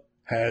Bubba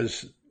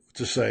says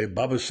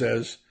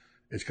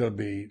it's going to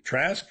be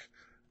Trask.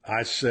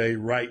 I say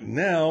right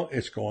now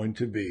it's going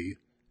to be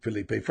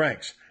Felipe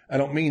Franks. I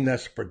don't mean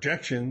that's a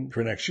projection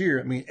for next year.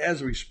 I mean,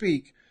 as we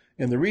speak,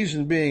 and the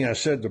reason being, I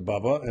said to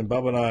Bubba, and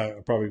Bubba and I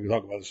are probably going to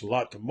talk about this a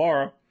lot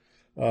tomorrow,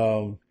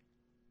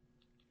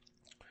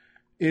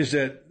 is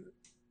that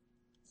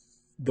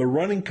the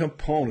running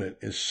component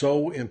is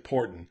so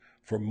important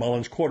for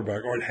Mullen's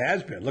quarterback, or it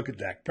has been. Look at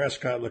Dak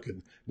Prescott, look at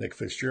Nick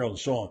Fitzgerald, and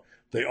so on.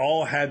 They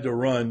all had to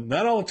run,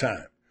 not all the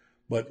time,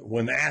 but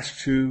when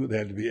asked to, they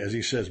had to be, as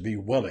he says, be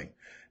willing.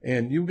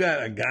 And you've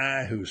got a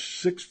guy who's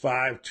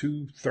 6'5",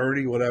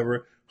 230,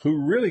 whatever, who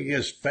really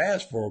is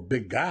fast for a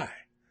big guy.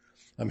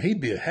 I mean,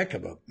 he'd be a heck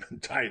of a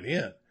tight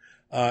end.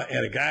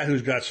 And a guy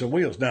who's got some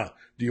wheels. Now,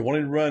 do you want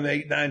him to run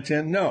 8, 9,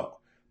 10? No.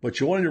 But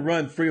you want him to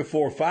run 3 or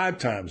 4 or 5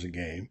 times a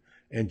game.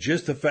 And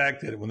just the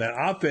fact that when that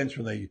offense,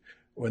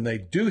 when they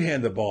do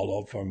hand the ball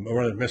off from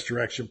running a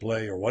misdirection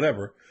play or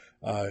whatever,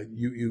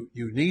 you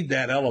need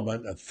that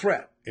element of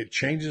threat. It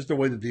changes the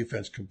way the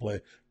defense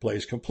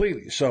plays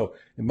completely. So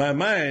in my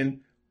mind,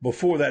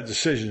 before that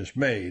decision is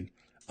made,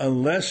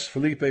 unless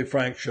Felipe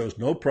Franks shows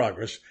no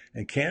progress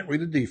and can't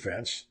read the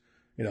defense,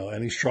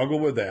 and he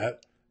struggled with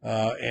that,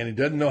 and he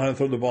doesn't know how to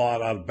throw the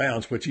ball out of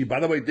bounds, which he,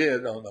 by the way,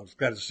 did. I was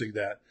glad to see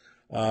that.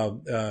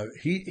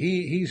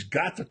 He's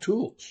got the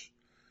tools.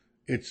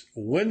 It's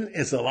when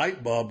is the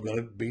light bulb going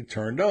to be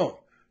turned on?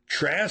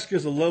 Trask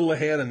is a little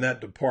ahead in that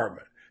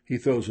department. He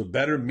throws a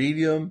better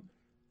medium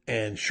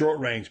and short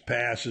range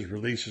passes,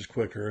 releases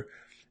quicker.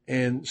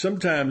 And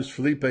sometimes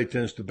Felipe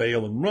tends to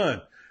bail and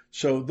run.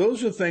 So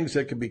those are things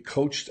that can be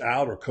coached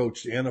out or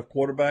coached in of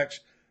quarterbacks,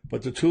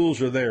 but the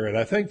tools are there. And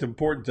I think the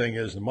important thing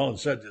is, and Mullen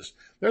said this,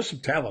 there's some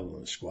talent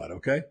in the squad,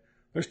 okay?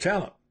 There's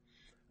talent.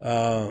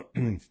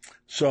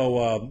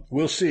 So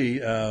we'll see.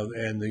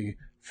 And the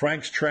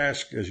Franks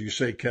Trask, as you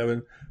say,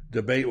 Kevin,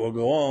 debate will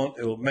go on.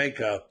 It will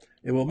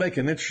make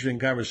an interesting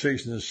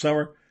conversation this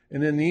summer.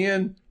 And in the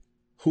end,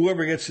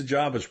 whoever gets the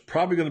job is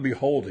probably going to be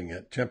holding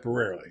it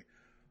temporarily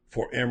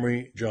for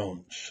Emory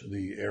Jones,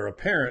 the heir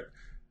apparent.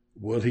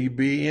 Will he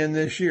be in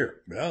this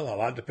year? Well, a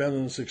lot depends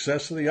on the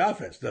success of the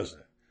offense, doesn't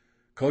it?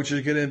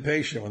 Coaches get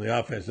impatient when the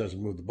offense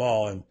doesn't move the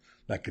ball, and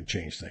that could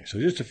change things. So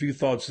just a few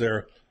thoughts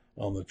there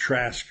on the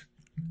Trask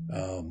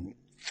and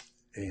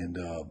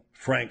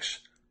Franks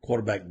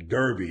quarterback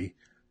derby,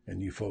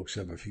 and you folks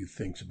have a few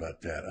things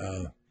about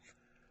that.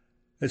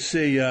 Let's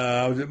see.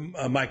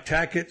 Mike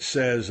Tackett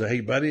says, hey,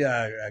 buddy,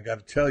 I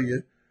got to tell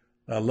you,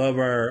 I love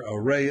our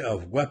array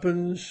of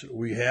weapons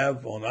we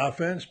have on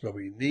offense, but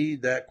we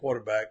need that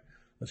quarterback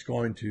that's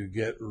going to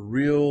get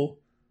real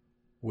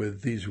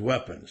with these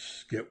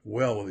weapons, get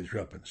well with these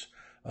weapons.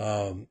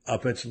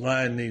 Offensive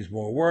line needs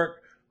more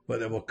work,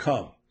 but it will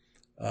come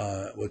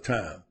with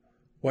time.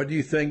 What do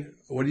you think?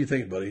 What do you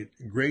think, buddy?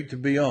 Great to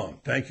be on.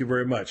 Thank you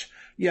very much.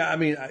 Yeah, I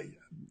mean,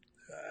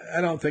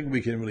 I don't think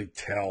we can really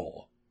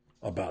tell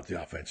about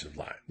the offensive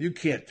line. You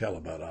can't tell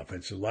about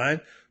offensive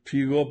line till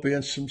you go up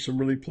against some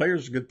really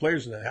good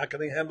players, and how can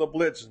they handle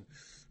blitz and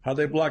how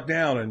they block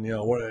down, and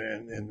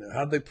and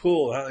how they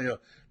pull,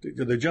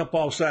 do they jump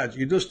off sides?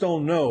 You just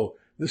don't know.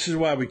 This is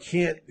why we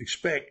can't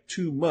expect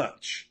too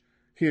much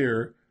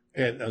here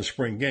at a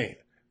spring game.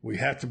 We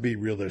have to be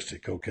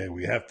realistic, okay?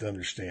 We have to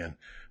understand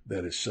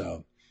that it's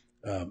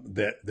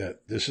that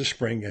this is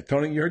spring.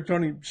 Tony, you heard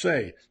Tony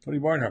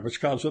Barnhart, it's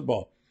college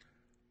football.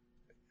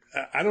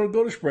 I don't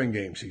go to spring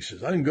games, he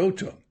says. I didn't go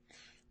to them.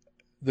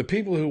 The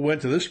people who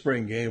went to this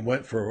spring game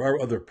went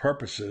for other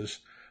purposes,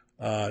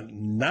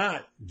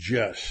 not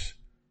just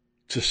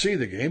to see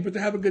the game, but to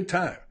have a good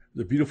time. It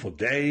was a beautiful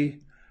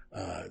day.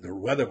 The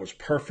weather was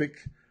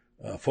perfect.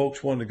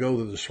 Folks wanted to go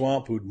to the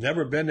swamp who'd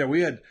never been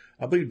there.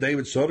 I believe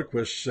David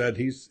Soderquist said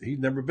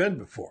he'd never been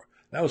before.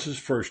 That was his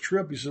first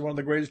trip. He said one of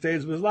the greatest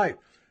days of his life.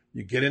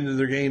 You get into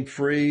the game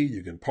free.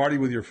 You can party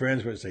with your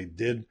friends, which they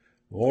did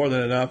more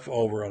than enough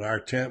over on our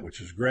tent,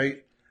 which is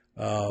great.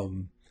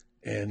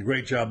 And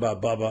great job by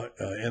Bubba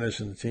Ennis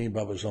and the team.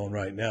 Bubba's on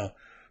right now.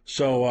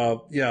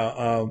 So,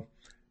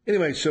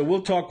 anyway, so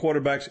we'll talk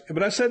quarterbacks.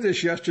 But I said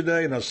this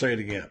yesterday, and I'll say it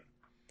again.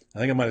 I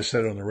think I might have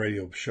said it on the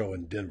radio show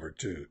in Denver,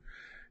 too.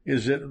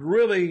 Is it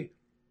really,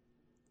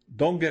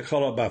 don't get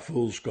caught up by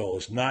fool's gold.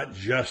 It's not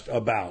just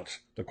about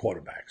the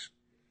quarterbacks.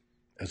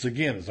 As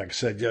like I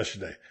said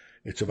yesterday,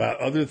 it's about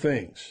other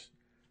things.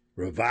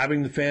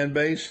 Reviving the fan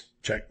base,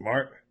 check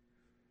mark.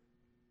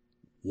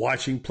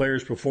 Watching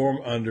players perform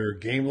under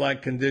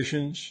game-like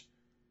conditions,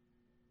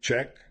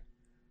 check.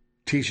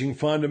 Teaching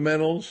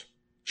fundamentals,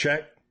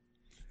 check.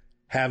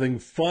 Having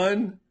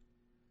fun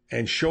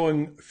and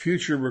showing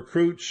future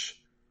recruits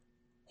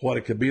what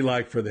it could be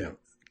like for them,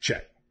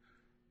 check.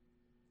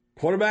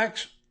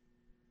 Quarterbacks,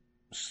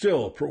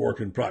 still a work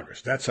in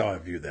progress. That's how I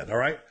view that, all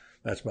right?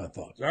 That's my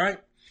thoughts, all right?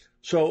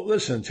 So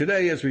listen,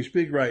 today as we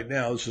speak right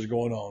now, this is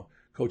going on.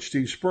 Coach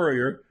Steve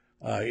Spurrier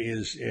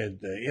is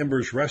at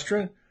Ember's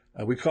Restaurant.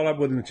 We caught up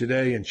with him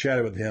today and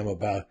chatted with him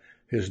about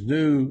his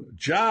new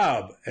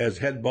job as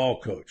head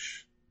ball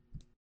coach.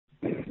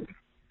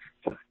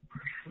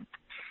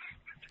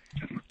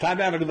 Time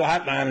now to go to the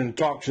hotline and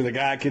talk to the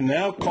guy. I can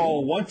now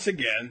call once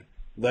again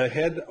the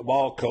head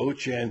ball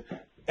coach. And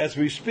as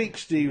we speak,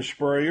 Steve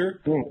Spurrier,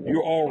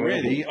 you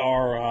already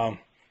are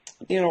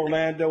in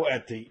Orlando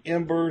at the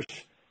Embers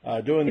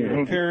doing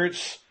your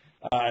appearance.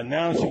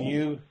 Announcing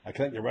you, I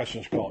think the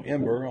restaurant's called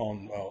Ember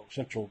on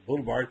Central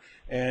Boulevard,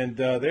 and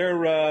you're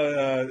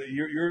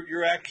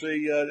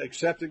actually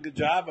accepting the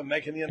job and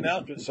making the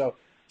announcement. So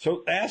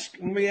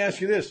let me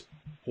ask you this: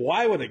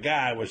 why would a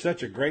guy with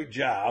such a great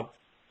job,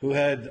 who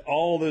had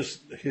all this,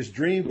 his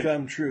dream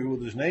come true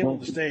with his name on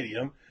the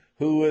stadium,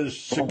 who was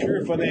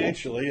secure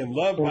financially and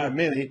loved by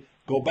many,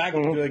 go back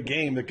into a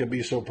game that can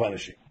be so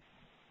punishing?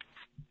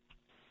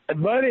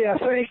 Buddy, I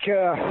think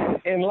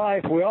in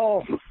life we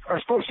all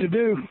are supposed to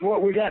do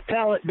what we got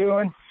talent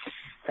doing.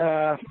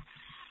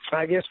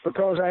 I guess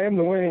because I am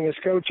the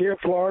winningest coach here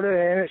at Florida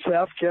and at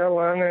South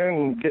Carolina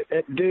and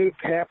at Duke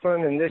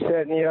happened and this,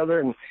 that, and the other.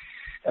 And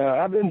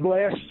I've been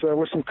blessed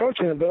with some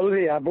coaching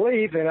ability, I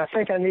believe, and I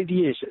think I need to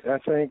use it. I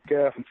think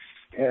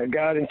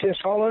God intends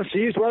all of us to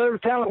use whatever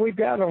talent we've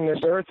got on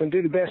this earth and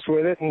do the best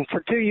with it. And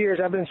for 2 years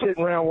I've been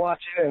sitting around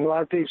watching, and a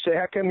lot of people say,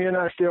 how come you're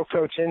not still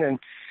coaching? And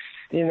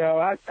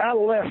I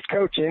left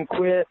coaching,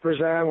 quit,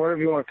 resigned, whatever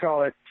you want to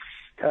call it,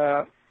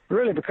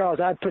 really because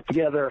I'd put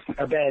together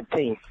a bad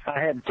team. I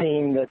had a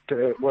team that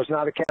was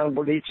not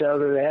accountable to each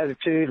other. The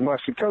attitude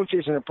amongst the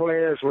coaches and the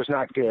players was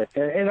not good.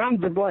 And I'm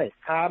to blame.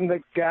 I'm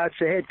the guy that's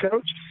the head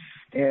coach.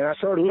 And I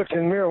sort of looked in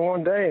the mirror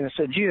one day and I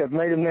said, you have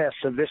made a mess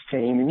of this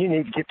team, and you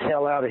need to get the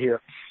hell out of here.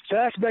 So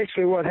that's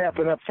basically what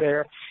happened up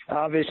there.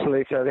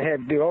 Obviously, if they had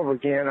to do over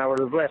again, I would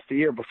have left the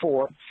year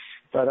before.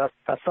 But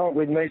I thought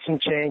we'd made some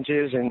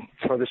changes, and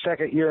for the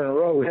second year in a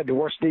row, we had the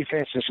worst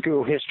defense in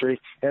school history,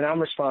 and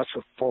I'm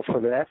responsible for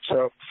that.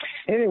 So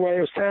anyway,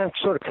 it was time to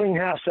sort of clean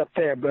house up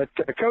there. But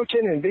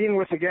coaching and being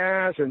with the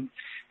guys and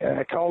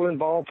calling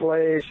ball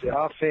plays,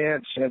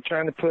 offense, and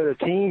trying to put a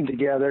team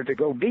together to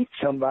go beat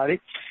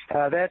somebody,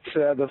 that's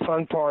the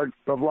fun part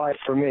of life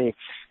for me.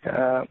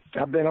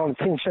 I've been on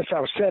the team since I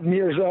was 7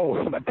 years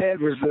old. My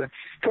dad was the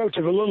coach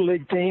of a little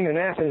league team in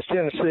Athens,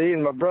 Tennessee,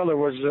 and my brother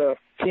was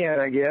 10,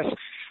 I guess.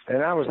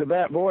 And I was the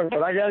bat boy,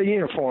 but I got a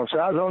uniform, so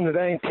I was on the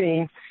dang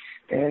team,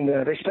 and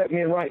they stuck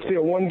me in right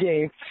field one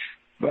game.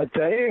 But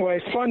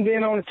anyway, it's fun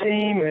being on the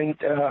team, and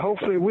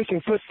hopefully we can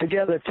put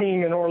together a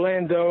team in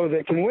Orlando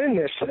that can win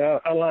this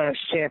Alliance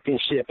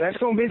Championship. That's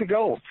going to be the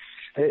goal,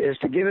 is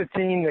to get a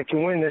team that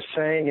can win this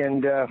thing.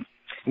 And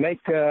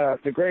make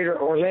the greater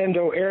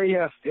Orlando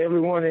area,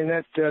 everyone in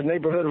that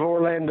neighborhood of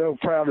Orlando,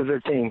 proud of their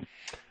team.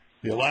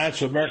 The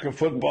Alliance of American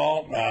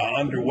Football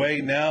underway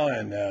now,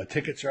 and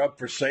tickets are up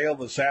for sale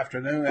this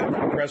afternoon after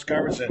the press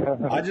conference.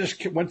 And I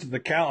just went to the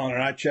calendar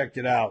and I checked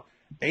it out.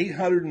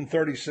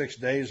 836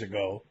 days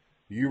ago,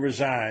 you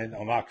resigned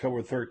on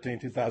October 13,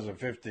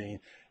 2015,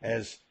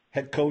 as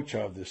head coach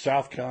of the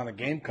South Carolina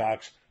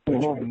Gamecocks,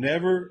 but you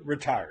never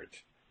retired.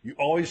 You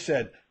always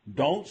said,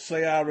 don't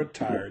say I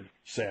retired,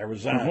 say I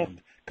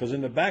resigned. Because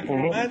in the back of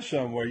your mind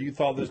somewhere, you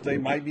thought this day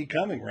might be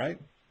coming, right?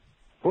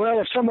 Well,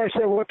 if somebody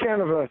said what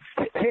kind of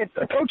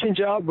a coaching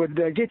job would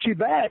get you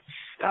back,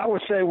 I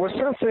would say, well,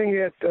 something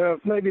that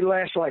maybe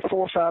lasts like 4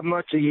 or 5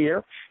 months a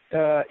year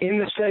in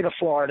the state of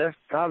Florida.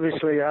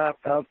 Obviously, I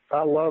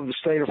love the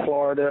state of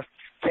Florida,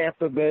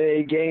 Tampa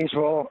Bay,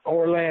 Gainesville,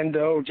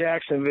 Orlando,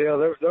 Jacksonville.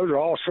 Those are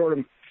all sort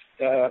of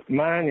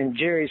mine and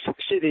Jerry's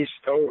cities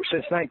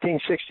since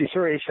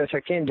 1963, since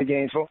I came to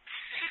Gainesville.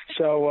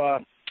 So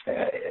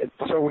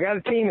we got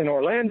a team in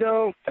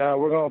Orlando.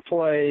 We're going to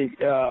play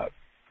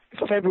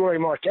February,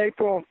 March,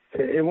 April.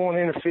 It won't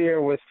interfere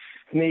with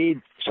me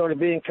sort of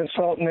being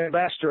consultant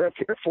ambassador up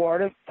here in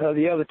Florida.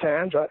 The other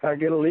times I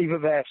get a leave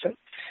of absence.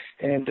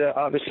 And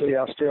obviously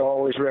I'll still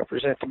always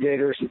represent the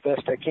Gators as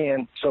best I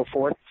can, so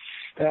forth.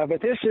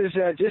 But this is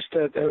just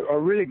a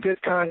really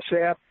good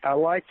concept. I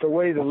like the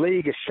way the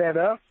league is set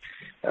up.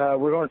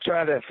 We're going to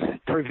try to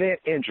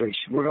prevent injuries.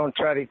 We're going to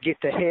try to get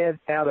the head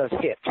out of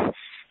hits.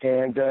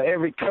 And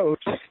every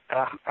coach,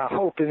 I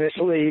hope in this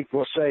league,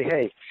 will say,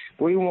 hey,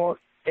 we want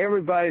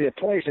everybody that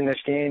plays in this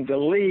game to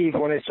leave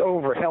when it's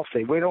over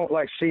healthy. We don't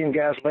like seeing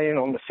guys laying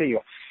on the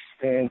field.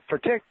 And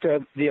protect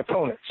the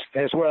opponents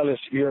as well as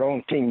your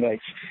own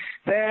teammates.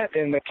 That,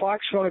 and the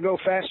clock's going to go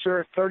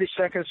faster, 30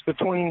 seconds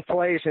between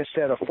plays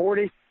instead of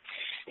 40.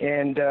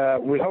 And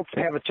we hope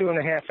to have a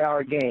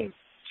 2.5-hour game,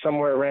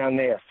 somewhere around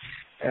there.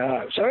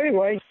 So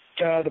anyway,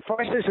 the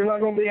prices are not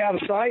going to be out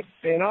of sight.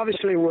 And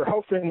obviously we're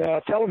hoping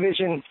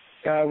television,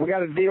 we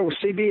got a deal with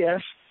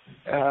CBS.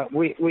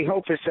 We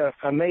hope it's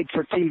a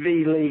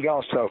made-for-TV league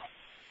also.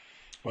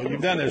 Well,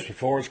 you've done this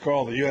before. It's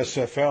called the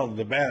USFL.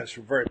 The Bandits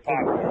were very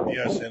popular in the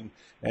U.S.,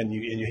 and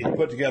you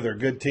put together a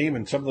good team,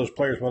 and some of those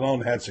players went on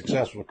and had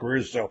successful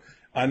careers. So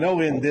I know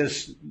in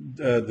this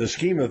the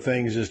scheme of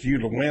things is you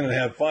to win and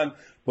have fun,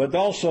 but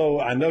also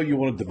I know you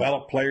want to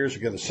develop players who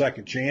get a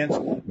second chance,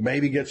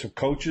 maybe get some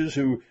coaches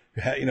who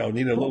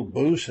need a little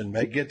boost and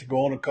may get to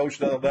go on and coach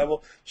another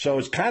level. So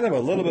it's kind of a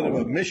little bit of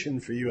a mission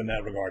for you in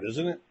that regard,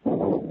 isn't it?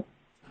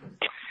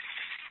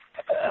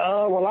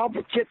 Well, I'll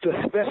get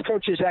the best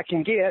coaches I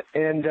can get,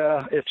 and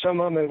if some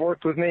of them have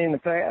worked with me in the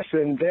past,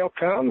 then they'll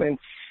come, and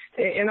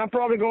I'm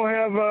probably going to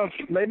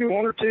have maybe 1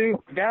 or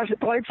 2 guys that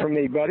played for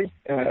me, buddy.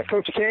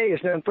 Coach K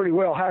has done pretty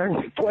well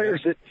hiring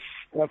players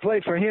that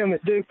played for him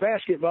at Duke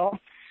basketball,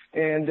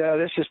 and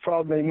this is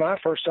probably my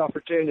first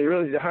opportunity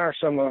really to hire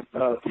some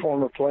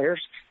former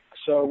players.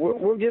 So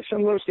we'll get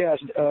some of those guys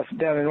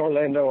down in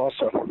Orlando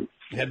also.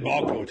 Head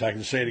ball coach, I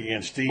can say it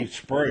again, Steve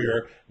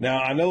Spurrier.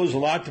 Now, I know there's a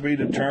lot to be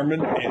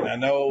determined, and I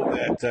know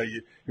that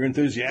you're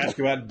enthusiastic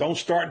about it. Don't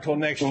start until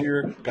next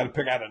year. Got to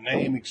pick out a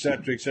name, et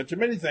cetera, et cetera.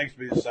 Many things to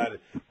be decided.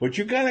 But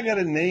you kind of got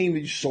a name that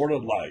you sort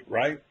of like,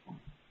 right?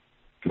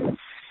 You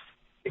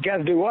got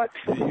to do what?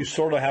 You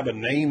sort of have a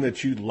name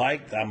that you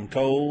liked, I'm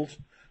told,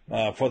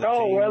 for the team.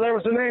 Oh, well, there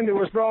was a name that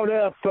was brought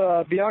up,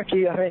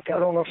 Bianchi, I think. I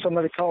don't know if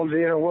somebody called it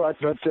in or what,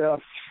 but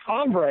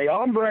hombre.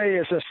 Hombre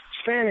is a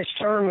Spanish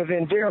term of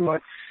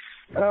endearment.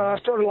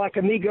 Sort of like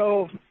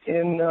amigo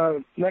in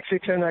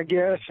Mexican, I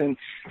guess, and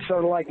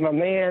sort of like my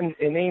man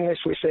in English.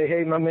 We say,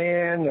 hey, my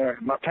man, or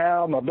my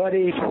pal, my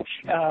buddy.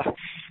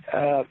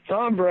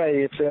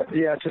 Hombre, it's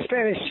a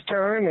Spanish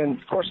term,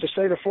 and of course the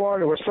state of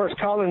Florida was first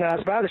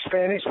colonized by the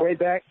Spanish way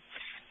back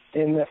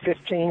in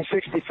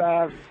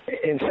 1565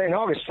 in St.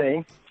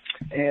 Augustine,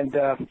 and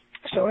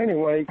so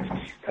anyway,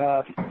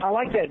 I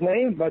like that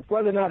name, but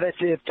whether or not that's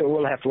it,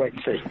 we'll have to wait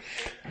and see.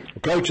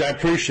 Coach, I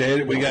appreciate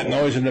it. We got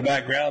noise in the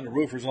background. The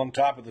roofer's on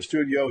top of the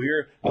studio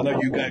here. I know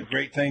you got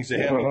great things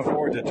ahead. Look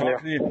forward to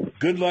talking to you.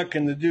 Good luck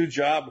in the new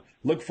job.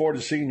 Look forward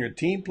to seeing your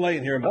team play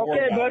and hearing more about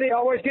it. Okay, buddy.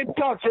 Always good to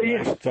talk to you.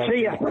 Nice to talk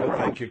See ya.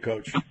 Thank you,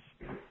 Coach.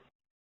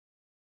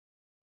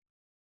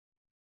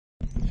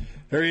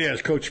 There he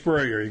is, Coach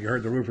Spurrier. You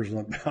heard the roofers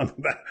on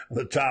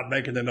the top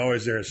making the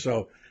noise there.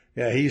 So,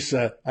 yeah, he's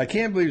I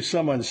can't believe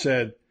someone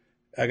said,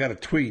 I got a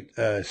tweet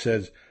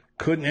says,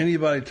 couldn't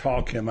anybody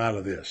talk him out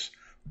of this?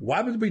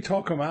 Why would we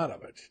talk him out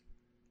of it?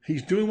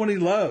 He's doing what he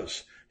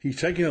loves. He's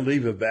taking a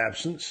leave of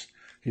absence.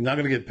 He's not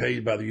going to get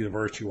paid by the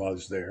university while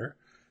he's there.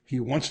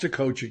 He wants to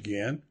coach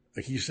again.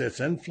 Like he said,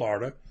 it's in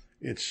Florida.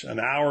 It's an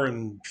hour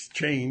and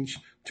change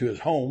to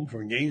his home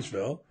from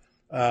Gainesville.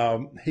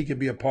 He could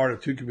be a part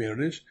of 2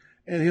 communities,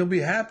 and he'll be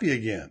happy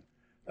again.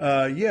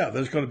 Yeah,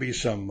 there's going to be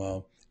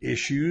some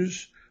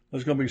issues.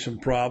 There's going to be some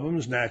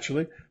problems,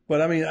 naturally.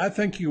 But, I mean, I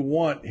think you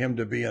want him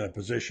to be in a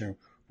position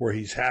where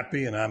he's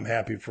happy, and I'm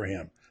happy for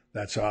him.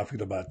 That's how I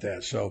feel about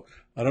that. So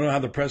I don't know how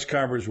the press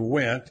conference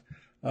went.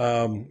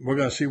 We're going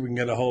to see if we can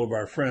get a hold of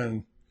our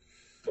friend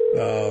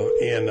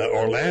in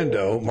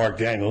Orlando, Mark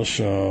Daniels,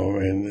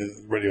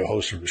 and radio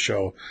host of the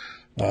show,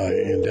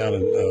 and down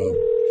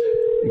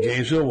in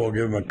Gainesville. We'll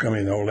give him a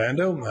coming in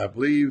Orlando. I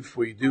believe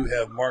we do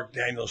have Mark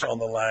Daniels on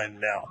the line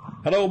now.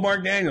 Hello,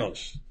 Mark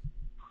Daniels.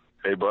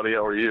 Hey, buddy.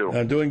 How are you?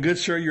 Doing good,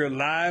 sir. You're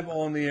live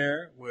on the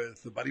air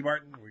with Buddy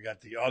Martin. We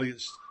got the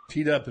audience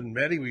teed up and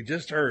ready. We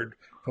just heard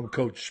from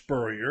Coach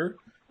Spurrier.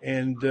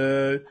 And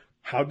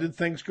how did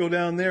things go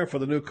down there for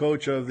the new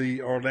coach of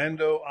the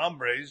Orlando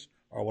Hombres,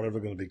 or whatever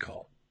they're going to be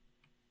called?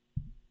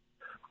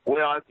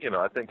 Well, I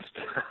think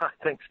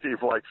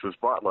Steve likes the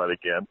spotlight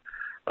again.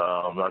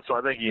 So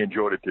I think he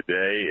enjoyed it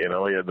today.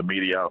 He had the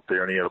media out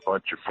there, and he had a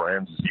bunch of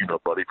friends,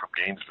 buddy, from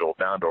Gainesville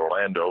down to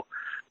Orlando.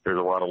 There's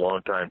a lot of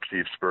longtime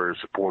Steve Spurrier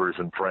supporters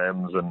and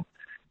friends, and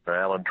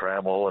Alan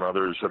Trammell and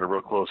others that are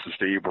real close to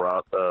Steve were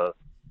out,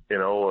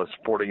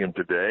 supporting him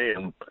today.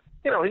 And,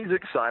 he's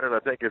excited. I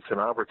think it's an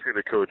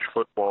opportunity to coach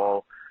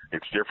football.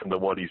 It's different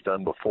than what he's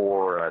done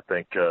before. I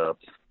think,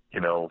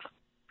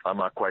 I'm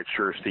not quite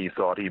sure Steve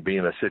thought he'd be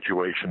in a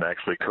situation to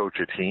actually coach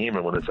a team.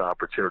 And when this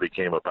opportunity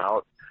came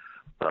about,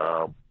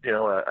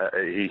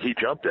 he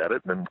jumped at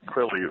it, and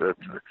clearly,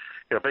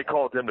 if they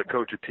called him to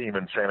coach a team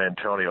in San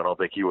Antonio, I don't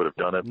think he would have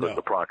done it. But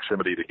the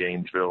proximity to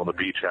Gainesville and the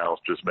beach house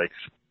just makes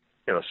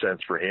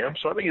sense for him.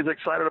 So I think he's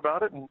excited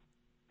about it, and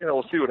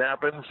we'll see what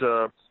happens.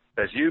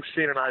 As you've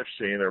seen and I've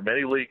seen, there are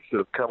many leagues that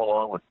have come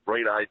along with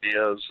great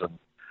ideas and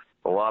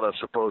a lot of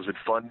supposed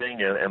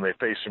funding, and they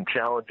face some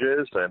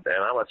challenges. And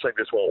I'm not saying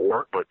this won't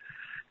work, but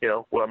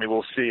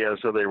we'll see as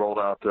they roll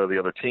out the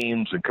other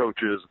teams and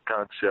coaches and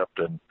concept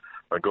and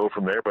go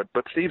from there. But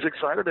Steve's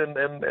excited,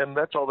 and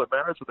that's all that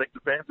matters. I think the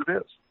fans it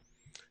is.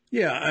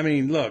 Yeah, I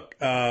mean, look,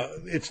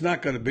 it's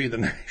not going to be the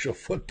National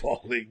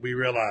Football League. We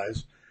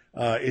realize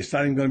it's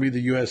not even going to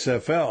be the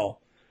USFL.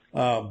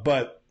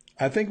 But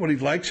I think what he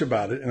likes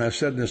about it, and I've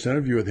said in this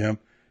interview with him,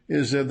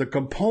 is the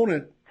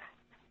component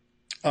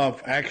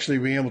of actually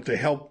being able to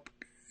help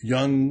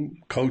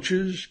young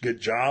coaches get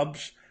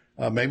jobs,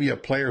 maybe a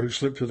player who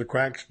slipped through the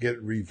cracks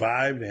get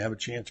revived and have a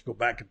chance to go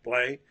back and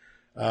play,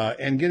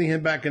 and getting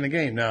him back in the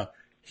game. Now,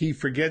 he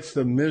forgets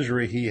the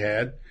misery he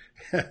had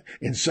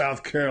in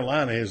South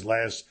Carolina his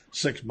last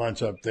 6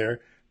 months up there.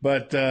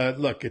 But,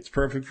 look, it's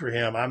perfect for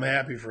him. I'm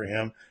happy for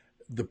him.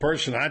 The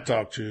person I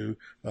talked to,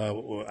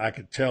 I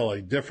could tell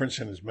a difference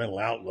in his mental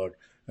outlook,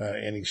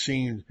 and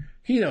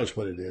he knows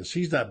what it is.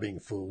 He's not being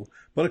fooled.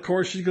 But, of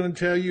course, he's going to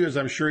tell you, as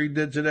I'm sure he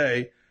did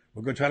today,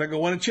 we're going to try to go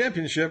win a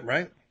championship,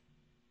 right?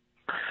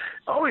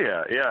 Oh,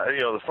 yeah.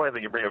 The funny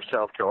thing, you bring up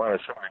South Carolina,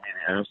 somebody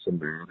asked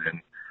him,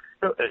 and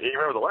you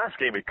remember the last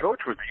game he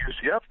coached was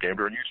the UCF game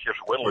during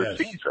UCF's winless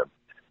season.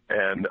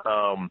 And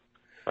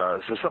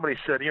so somebody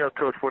said,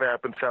 Coach, what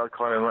happened in South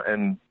Carolina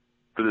and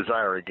the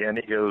desire again?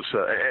 He goes,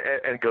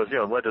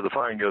 led to the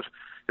fire, and goes,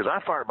 because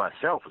I fired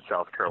myself in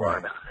South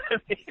Carolina.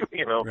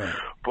 Right.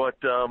 But,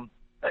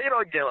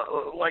 again,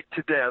 like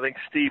today, I think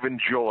Steve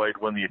enjoyed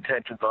when the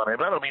attention's on him.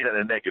 I don't mean that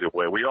in a negative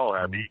way. We all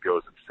have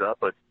egos and stuff,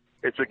 but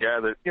it's a guy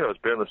that, has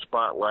been in the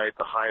spotlight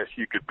the highest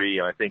you could be,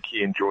 and I think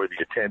he enjoyed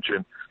the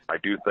attention. I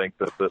do think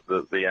that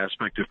the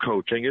aspect of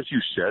coaching, as you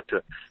said,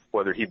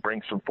 whether he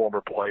brings some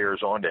former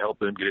players on to help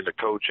them get into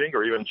coaching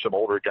or even some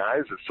older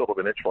guys that still have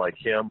an itch like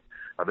him,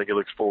 I think he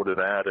looks forward to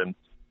that. And,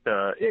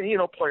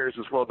 players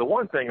as well. The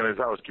one thing, and as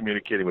I was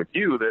communicating with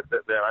you, that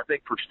I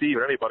think for Steve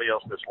and anybody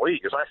else in this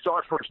league, is I saw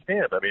it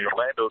firsthand. I mean,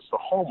 Orlando's the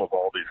home of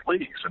all these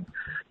leagues, and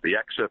the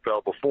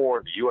XFL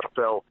before, the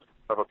UFL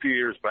of a few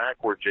years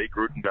back where Jay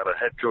Gruden got a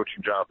head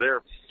coaching job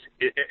there.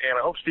 And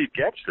I hope Steve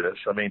gets this.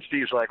 I mean,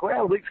 Steve's like,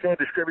 well, the league's going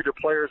to distribute to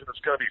players and it's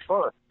going to be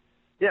fun.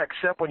 Yeah,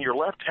 except when your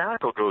left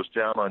tackle goes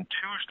down on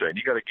Tuesday and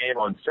you got a game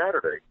on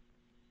Saturday.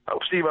 I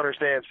hope Steve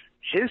understands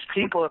his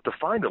people have to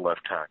find a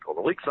left tackle.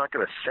 The league's not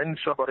going to send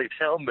somebody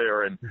down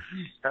there. And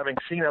having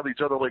seen how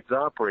these other leagues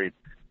operate,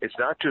 it's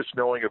not just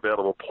knowing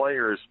available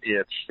players,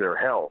 it's their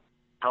health.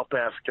 How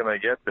fast can I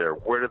get there?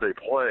 Where do they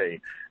play?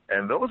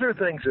 And those are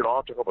things that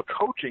often from a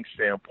coaching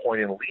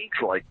standpoint in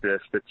leagues like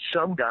this that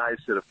some guys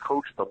that have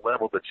coached the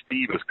level that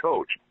Steve has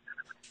coached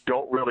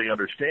don't really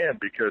understand,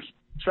 because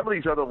some of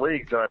these other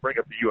leagues, and I bring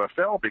up the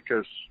UFL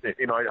because,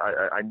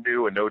 I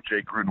knew and know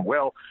Jay Gruden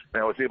well,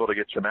 and I was able to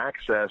get some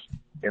access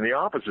in the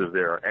offices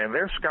there. And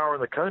they're scouring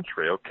the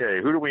country.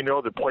 Okay, who do we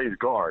know that plays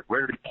guard?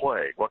 Where did he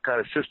play? What kind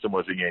of system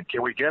was he in?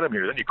 Can we get him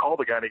here? Then you call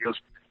the guy and he goes,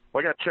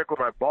 well, I got to check with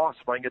my boss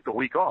if I can get the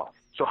week off.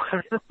 So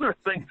there are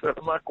things that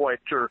I'm not quite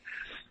sure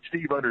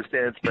Steve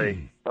understands may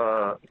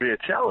be a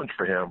challenge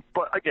for him.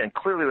 But, again,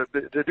 clearly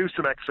to do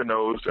some X and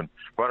O's and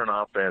run an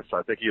offense,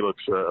 I think he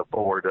looks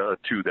forward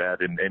to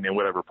that in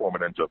whatever form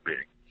it ends up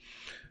being.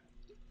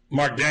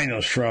 Mark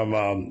Daniels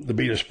from the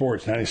Beat of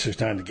Sports,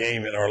 96.9 The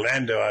Game in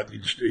Orlando. I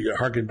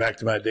harkened back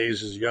to my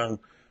days as a young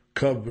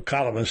Cub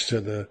columnist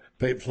to the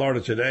Florida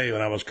Today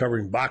when I was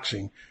covering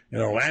boxing in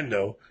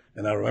Orlando.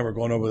 And I remember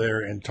going over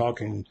there and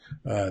talking.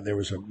 There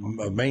was a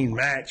main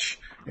match,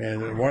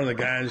 and one of the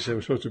guys that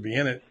was supposed to be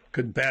in it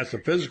couldn't pass the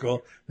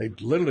physical. They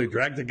literally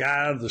dragged the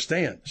guy out of the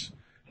stands.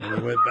 And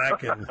he went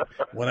back and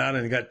went out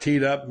and got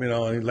teed up, and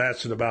he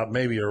lasted about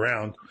maybe a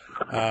round.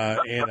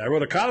 And I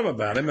wrote a column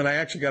about him, and I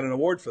actually got an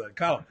award for that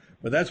column.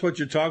 But that's what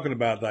you're talking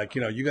about. Like,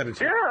 you got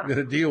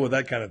to deal with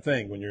that kind of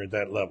thing when you're at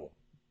that level.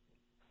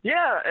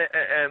 Yeah,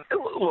 and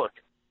look,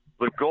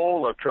 the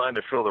goal of trying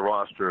to fill the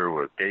roster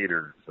with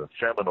Gators and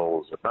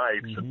Seminoles and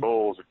Knights and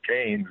Bulls and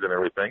Canes and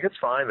everything, it's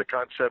fine. The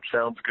concept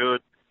sounds good.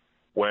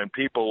 When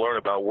people learn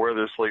about where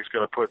this league's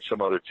going to put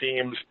some other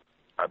teams,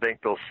 I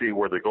think they'll see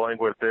where they're going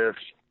with this.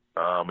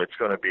 It's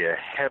going to be a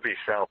heavy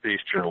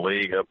Southeastern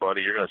league,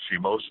 buddy. You're going to see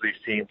most of these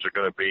teams are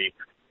going to be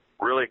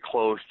really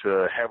close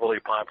to heavily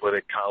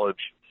populated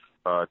college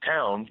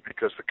towns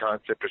because the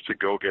concept is to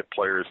go get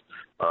players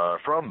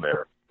from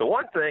there. The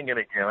one thing, and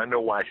again, I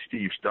know why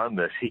Steve's done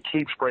this, he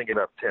keeps bringing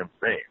up Tim's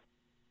name.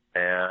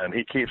 And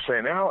he keeps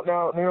saying,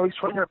 no, he's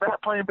swinging a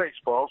bat playing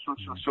baseball,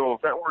 so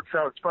if that works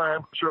out, it's fine.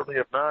 Certainly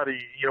if not,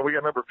 we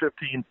got number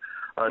 15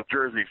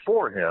 jersey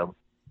for him.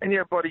 And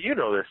yeah, buddy, you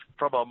know this,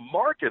 from a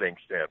marketing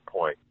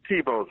standpoint,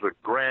 Tebow's a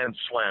grand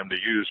slam, to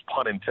use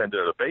pun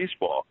intended, of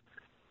baseball.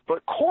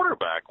 But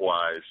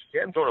quarterback-wise, he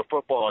hasn't thrown a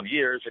football in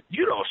years, and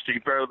you know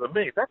Steve better than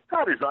me. That's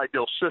not his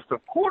ideal system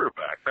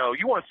quarterback. Now,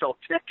 you want to sell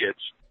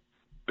tickets,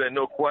 then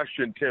no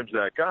question Tim's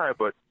that guy.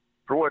 But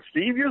for what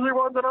Steve usually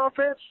runs on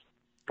offense,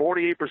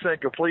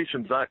 48%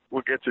 completion's not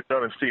what gets it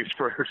done in Steve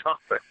Spurrier's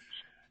offense.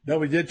 No,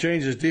 we did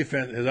change his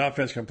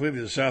offense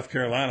completely to South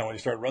Carolina when he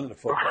started running the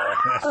football.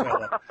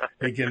 So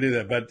he can do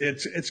that. But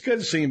it's good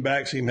to see him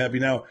back, see him happy.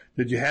 Now,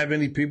 did you have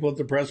any people at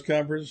the press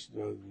conference?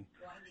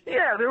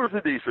 Yeah, there was a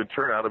decent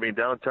turnout. I mean,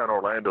 downtown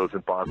Orlando is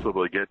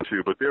impossible to get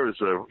to, but there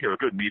was a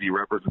good media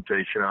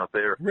representation out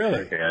there.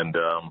 Really? And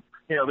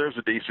there's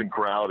a decent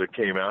crowd that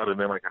came out, and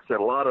then, like I said,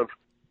 a lot of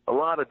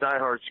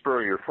diehard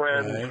Spurrier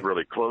friends,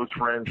 really close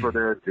friends were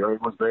there. Jerry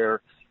was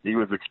there. He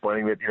was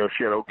explaining that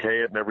she had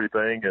okayed it and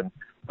everything, and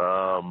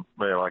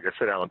like I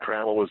said, Alan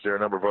Trammell was there, a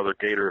number of other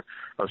Gator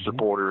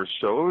supporters.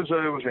 So it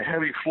was a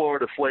heavy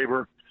Florida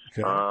flavor.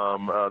 Okay.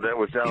 That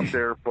was out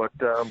there, but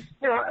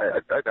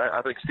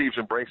I think Steve's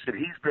embraced it.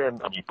 He's been,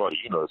 buddy,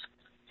 he's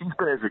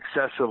been as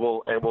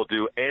accessible and will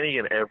do any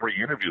and every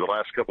interview the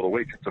last couple of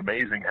weeks. It's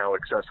amazing how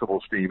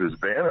accessible Steve has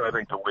been, and I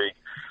think the league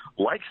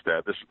likes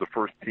that. This is the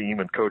first team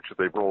and coach that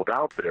they've rolled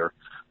out there,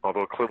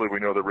 although clearly we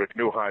know that Rick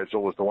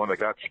Neuheisel was the one that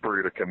got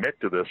Spurrier to commit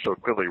to this, so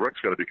clearly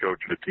Rick's going to be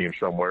coaching the team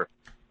somewhere.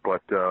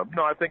 But,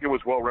 no, I think it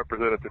was well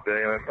represented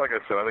today, and like I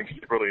said, I think he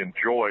really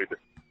enjoyed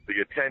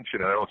the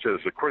attention, and I don't say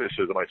this as a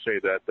criticism. I say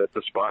that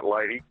the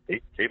spotlight,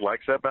 he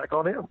likes that back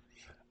on him.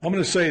 I'm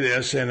going to say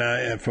this,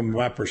 and from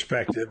my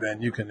perspective,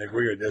 and you can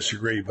agree or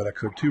disagree, but I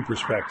could two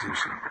perspectives.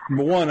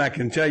 Number one, I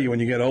can tell you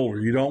when you get older,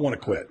 you don't want to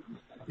quit.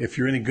 If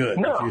you're any good,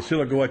 no. If you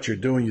still go what you're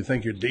doing, you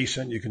think you're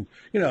decent, you can,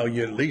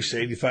 you're at least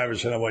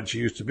 85% of what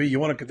you used to be. You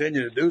want to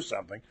continue to do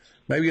something.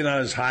 Maybe not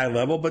as high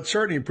level, but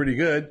certainly pretty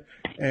good.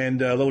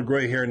 And a little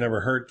gray hair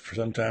never hurt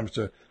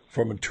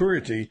for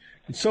maturity.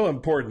 It's so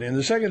important. And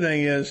the second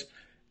thing is,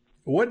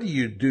 what do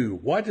you do?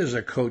 What does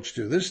a coach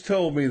do? This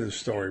told me the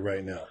story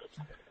right now.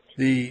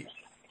 The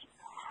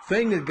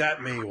thing that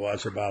got me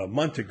was about a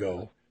month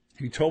ago,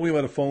 he told me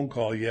about a phone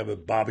call he had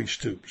with Bobby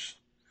Stoops.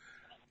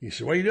 He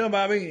said, "What are you doing,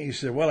 Bobby?" He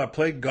said, "Well, I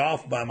played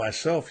golf by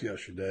myself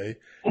yesterday."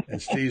 And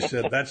Steve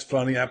said, "That's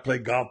funny. I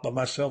played golf by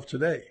myself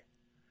today."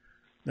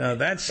 Now,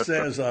 that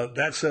says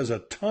a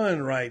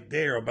ton right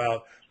there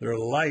about their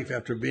life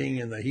after being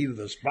in the heat of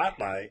the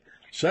spotlight.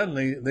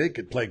 Suddenly, they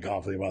could play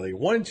golf while they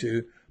wanted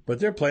to, but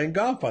they're playing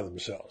golf by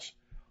themselves.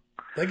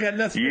 They got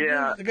nothing.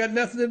 Yeah. To do. They got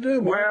nothing to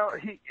do. Well,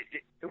 he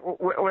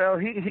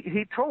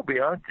told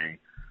Bianchi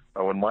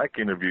when Mike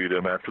interviewed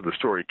him after the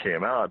story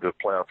came out, the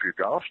playoff your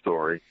golf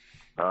story.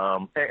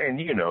 And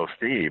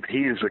Steve, he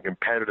is as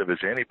competitive as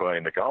anybody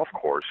in the golf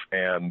course.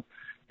 And,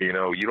 you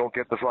don't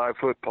get the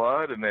 5-foot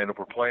putt, and then if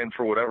we're playing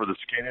for whatever the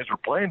skin is, we're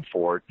playing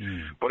for it.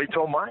 But he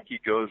told Mike, he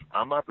goes,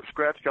 "I'm not the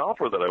scratch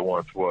golfer that I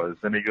once was."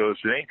 And he goes,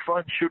 "It ain't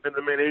fun shooting in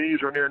the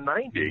mid-80s or near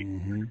 90.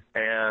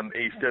 And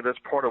he said that's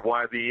part of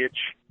why the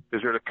itch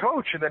is there to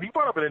coach. And then he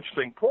brought up an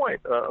interesting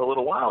point a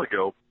little while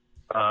ago.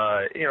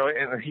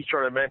 And he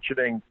started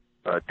mentioning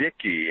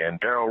Dickey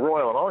and Darryl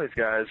Royal and all these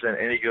guys,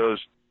 and he goes,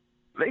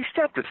 they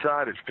stepped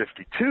aside at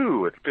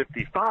 52, at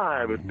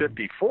 55, at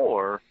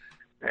 54,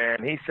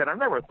 and he said, "I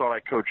never thought I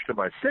coached in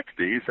my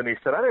 60s." And he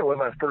said, "I didn't win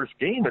my first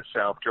game at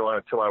South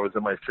Carolina until I was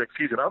in my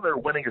 60s, and I'm there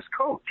winning as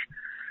coach."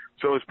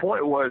 So his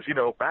point was,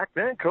 back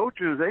then,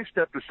 coaches, they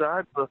stepped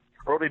aside in the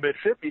early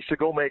mid-50s to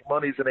go make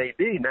money as an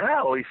AD.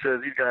 Now, he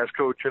says, these guys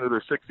coach into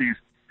their 60s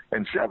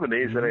and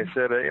 70s, and they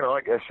said,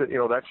 I guess,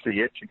 that's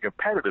the itch and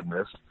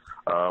competitiveness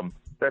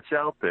that's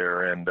out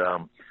there. And,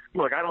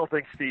 look, I don't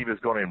think Steve is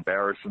going to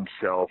embarrass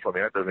himself. I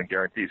mean, that doesn't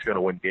guarantee he's going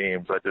to win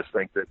games. I just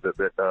think that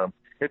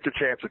it's a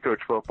chance to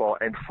coach football.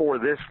 And for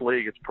this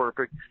league, it's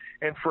perfect.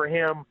 And for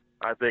him,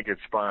 I think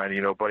it's fine.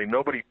 Buddy,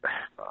 nobody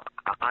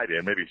 – I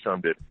did. Maybe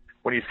some did.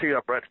 When you see a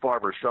Brett Favre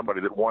or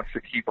somebody that wants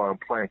to keep on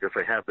playing because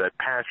they have that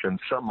passion,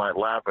 some might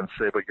laugh and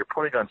say, but you're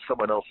putting on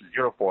someone else's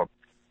uniform.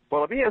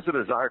 Well, if he has a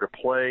desire to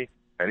play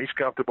and he's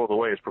comfortable the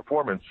way his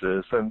performance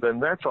is,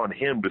 then that's on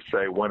him to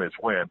say when is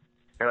when.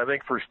 And I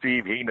think for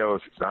Steve, he knows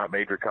it's not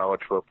major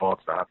college football.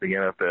 It's not the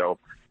NFL.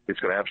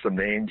 It's going to have some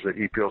names that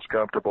he feels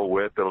comfortable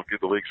with that'll give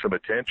the league some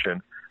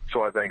attention.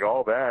 So I think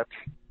all that,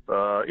 is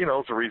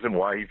the reason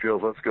why he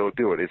feels let's go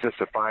do it. Is this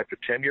a 5 to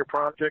 10 year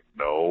project?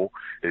 No.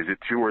 Is it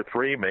 2 or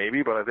 3?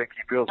 Maybe. But I think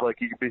he feels like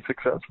he can be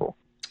successful.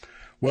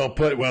 Well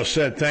put, well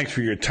said. Thanks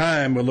for your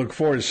time. We look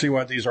forward to see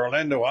what these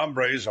Orlando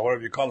Hombres, or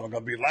whatever you call them, are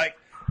going to be like.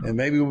 And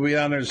maybe we'll be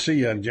down there to see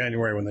you in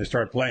January when they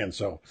start playing.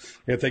 So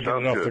if they get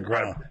it off the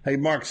ground. Hey,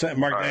 Mark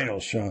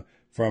Daniels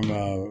from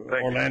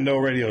Orlando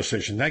radio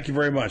station. Thank you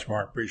very much,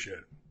 Mark. Appreciate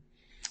it.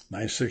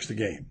 9-6 the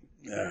game.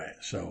 All right.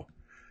 So,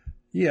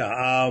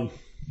 yeah.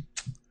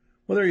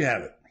 Well, there you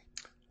have it.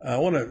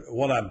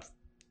 What I'm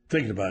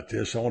thinking about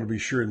this, I want to be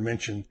sure and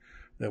mention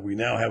that we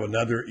now have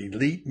another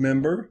elite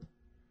member.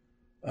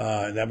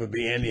 And that would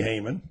be Andy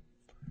Heyman,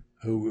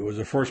 who was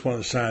the first one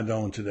that signed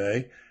on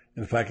today.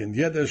 And if I can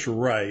get this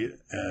right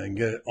and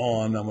get it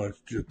on, I'm going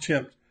to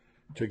attempt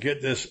to get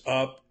this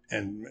up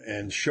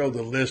and show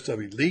the list of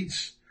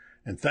elites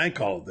and thank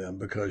all of them,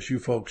 because you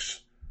folks,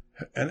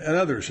 and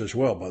others as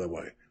well, by the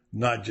way,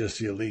 not just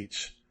the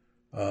elites.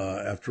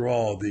 After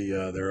all,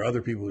 there are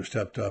other people who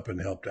stepped up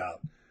and helped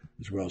out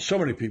as well. So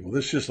many people.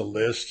 This is just a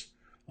list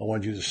I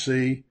want you to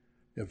see.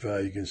 If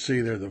you can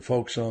see there, the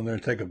folks on there,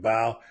 take a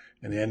bow.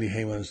 And Andy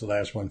Heyman is the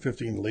last one,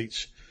 15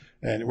 elites.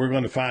 And we're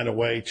going to find a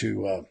way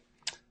to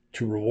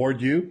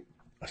reward you.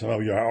 Some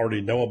of you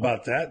already know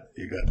about that.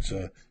 You got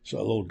a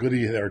little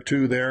goodie there,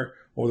 too, there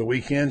over the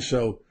weekend.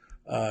 So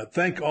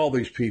thank all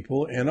these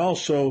people. And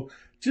also,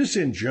 just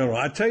in general,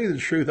 I tell you the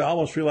truth, I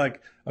almost feel like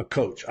a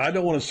coach. I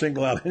don't want to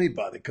single out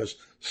anybody because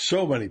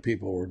so many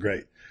people were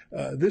great.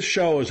 This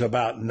show is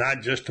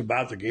not just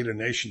about the Gator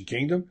Nation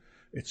Kingdom.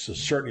 It's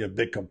certainly a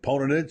big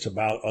component. It's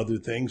about other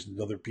things and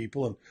other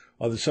people and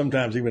other,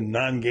 sometimes even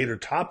non-Gator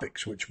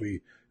topics, which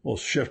we will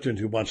shift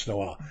into once in a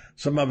while.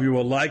 Some of you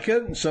will like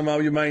it and some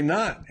of you may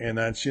not. And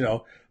that's,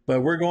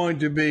 but we're going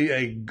to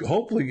be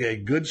hopefully a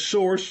good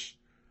source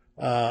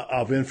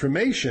of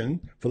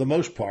information for the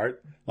most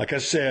part. Like I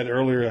said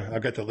earlier,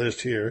 I've got the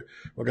list here.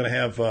 We're going to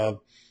have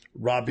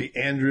Robbie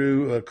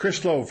Andrew,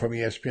 Chris Lowe from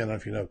ESPN. I don't know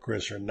if you know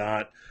Chris or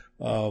not.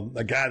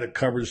 A guy that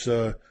covers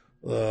the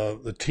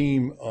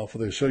team for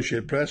the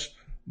Associated Press.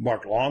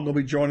 Mark Long will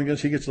be joining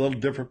us. He gets a little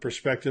different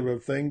perspective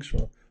of things,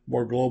 a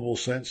more global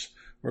sense.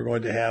 We're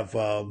going to have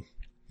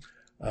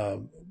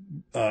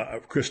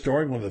Chris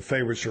Doring, one of the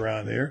favorites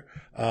around here,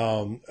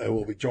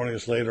 will be joining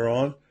us later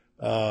on.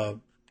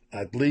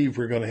 I believe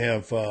we're going to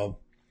have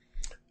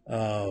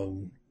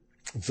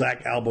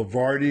Zach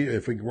Albavardi,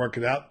 if we can work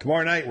it out.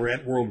 Tomorrow night we're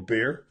at World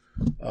Beer,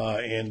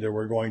 and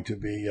we're going to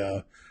be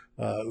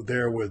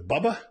there with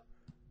Bubba.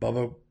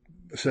 Bubba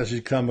says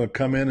he's come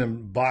in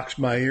and box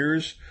my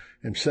ears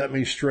and set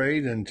me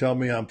straight and tell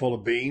me I'm full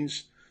of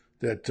beans,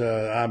 that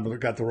I've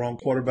got the wrong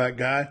quarterback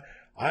guy.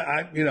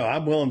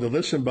 I'm willing to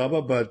listen,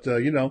 Bubba, but,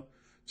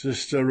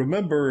 just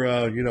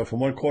remember, from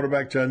one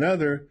quarterback to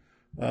another,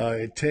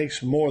 it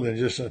takes more than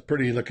just a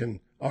pretty looking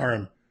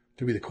arm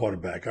to be the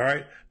quarterback. All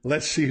right.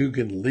 Let's see who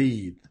can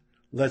lead.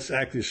 Let's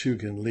actually see who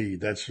can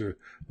lead. That's a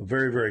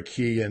very, very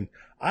key. And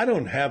I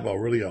don't have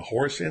really a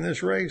horse in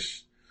this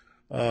race.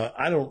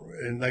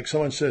 And like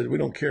someone said, we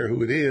don't care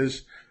who it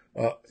is.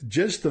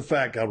 Just the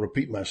fact, I'll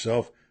repeat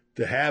myself,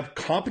 to have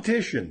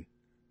competition.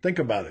 Think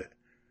about it.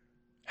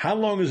 How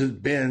long has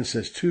it been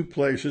since two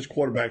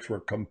quarterbacks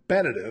were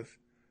competitive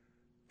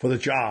for the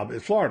job in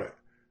Florida?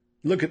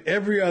 Look at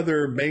every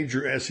other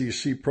major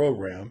SEC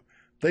program.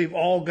 They've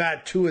all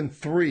got 2 and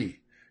 3.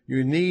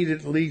 You need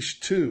at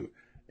least 2.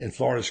 In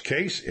Florida's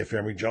case, if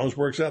Emory Jones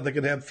works out, they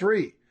can have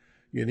 3.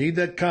 You need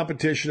that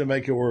competition to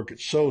make it work.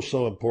 It's so,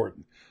 so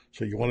important.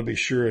 So you want to be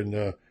sure and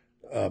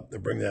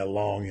bring that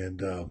along.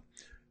 And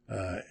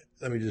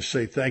let me just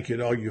say thank you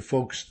to all you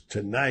folks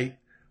tonight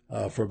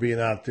for being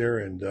out there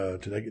and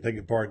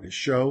taking part in the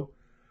show.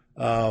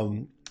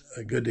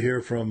 Good to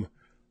hear from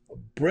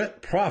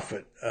Brett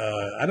Prophet.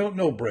 I don't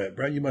know Brett.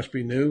 Brett, you must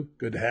be new.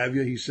 Good to have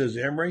you. He says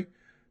Emory.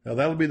 Now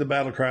that'll be the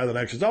battle cry of the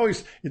next.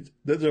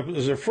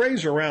 There's a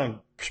phrase around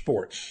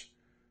sports,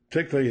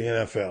 particularly the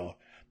NFL.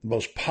 The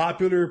most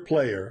popular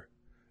player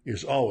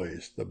is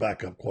always the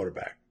backup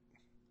quarterback.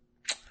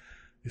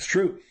 It's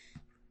true.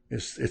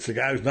 It's the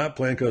guy who's not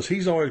playing because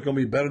he's always going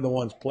to be better than the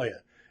ones playing.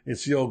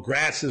 It's the old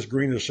grass is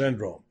greener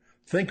syndrome.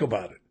 Think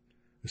about it.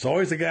 It's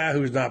always the guy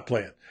who's not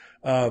playing.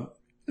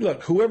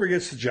 Look, whoever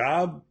gets the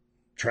job,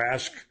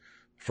 Trask,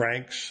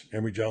 Franks,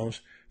 Emory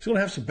Jones, he's going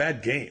to have some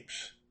bad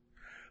games.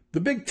 The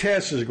big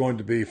test is going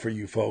to be for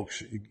you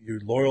folks, you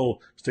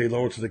stay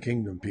loyal to the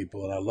kingdom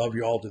people, and I love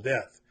you all to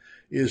death,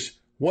 is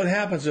what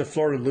happens if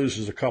Florida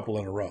loses a couple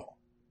in a row?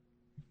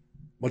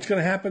 What's going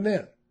to happen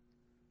then?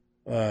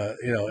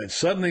 And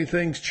suddenly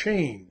things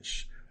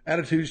change.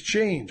 Attitudes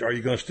change. Are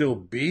you going to still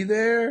be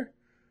there?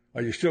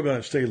 Are you still going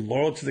to stay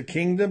loyal to the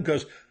kingdom?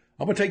 Because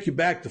I'm going to take you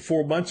back to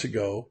 4 months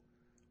ago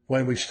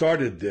when we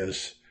started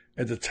this,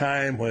 at the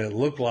time when it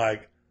looked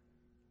like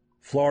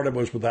Florida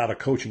was without a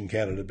coaching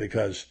candidate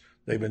because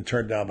they've been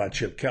turned down by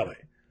Chip Kelly.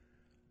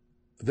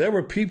 There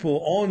were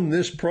people on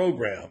this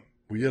program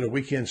we did a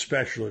weekend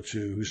special or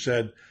two, who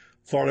said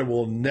Florida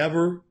will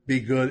never be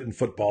good in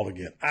football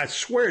again. I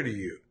swear to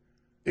you,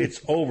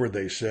 it's over,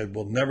 they said.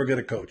 We'll never get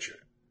a coach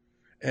here.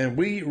 And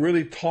we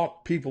really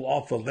talked people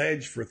off the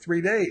ledge for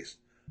 3 days.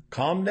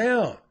 Calm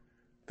down.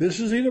 This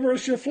is the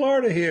University of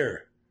Florida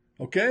here,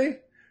 okay?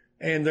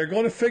 And they're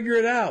going to figure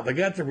it out. They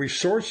got the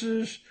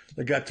resources.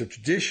 They got the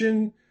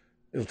tradition.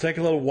 It'll take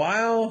a little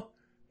while.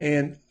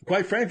 And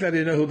quite frankly, I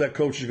didn't know who that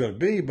coach is going to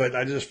be, but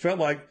I just felt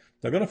like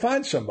they're going to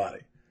find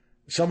somebody.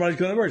 Somebody's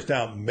going to emerge.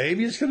 Now,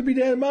 maybe it's going to be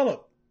Dan Mullen.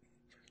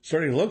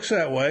 Certainly looks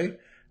that way.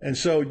 And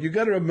so you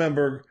got to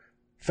remember,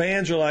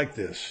 fans are like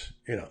this,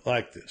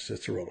 like this.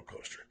 It's a roller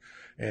coaster.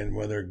 And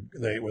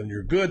when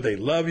you're good, they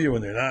love you.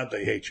 When they're not,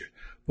 they hate you.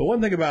 But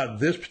one thing about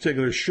this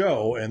particular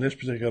show and this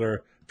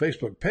particular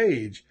Facebook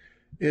page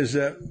is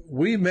that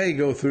we may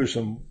go through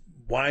some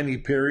whiny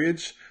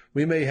periods.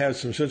 We may have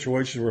some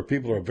situations where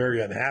people are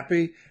very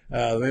unhappy.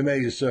 They may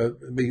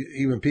be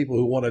even people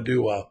who want to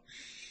do,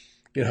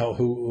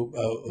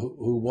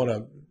 who want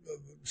to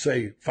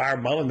say fire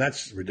Mullen.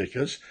 That's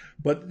ridiculous.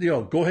 But,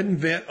 go ahead and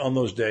vent on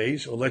those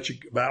days. We'll let you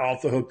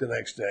off the hook the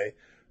next day,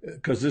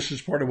 because this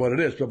is part of what it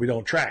is. But we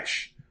don't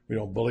trash. We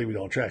don't bully. We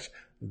don't trash.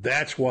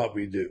 That's what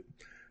we do.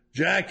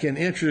 Jack, in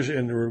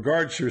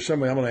regards to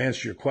somebody, I'm going to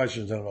answer your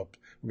questions, and we're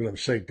going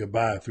to say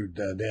goodbye through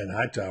Dan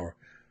Hightower.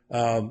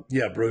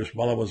 Yeah, Bruce,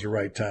 Mullen was the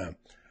right time.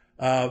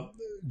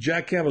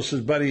 Jack Campbell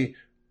says, buddy,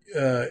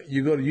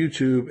 you go to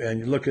YouTube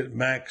and you look at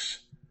Mac's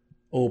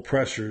old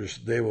pressers,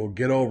 they will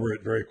get over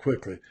it very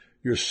quickly.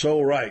 You're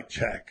so right,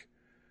 Jack.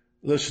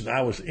 Listen,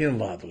 I was in a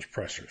lot of those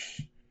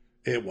pressers.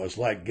 It was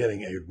like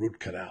getting a root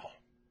canal.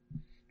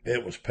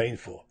 It was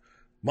painful.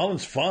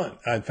 Mullen's fun.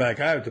 In fact,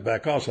 I have to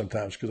back off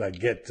sometimes because I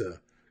get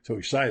so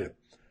excited.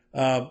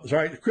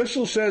 Sorry,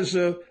 Crystal says,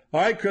 all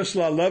right,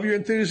 Crystal, I love your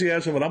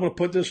enthusiasm, but I'm going to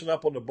put this one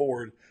up on the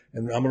board,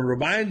 and I'm going to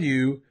remind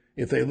you,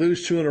 if they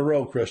lose 2 in a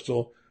row,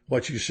 Crystal,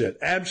 what you said.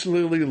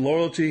 Absolutely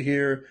loyalty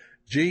here,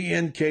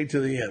 GNK to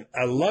the end.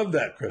 I love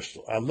that,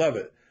 Crystal. I love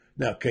it.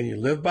 Now, can you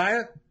live by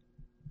it?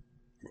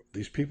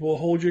 These people will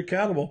hold you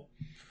accountable.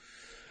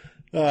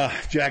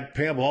 Jack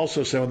Campbell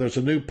also said, when there's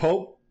a new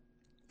pope,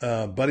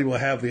 Buddy will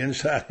have the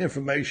inside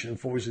information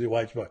for City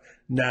White's book.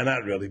 No,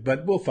 not really,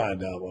 but we'll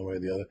find out one way or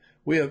the other.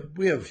 We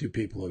have a few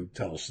people who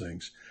tell us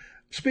things.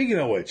 Speaking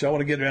of which, I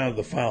want to get around to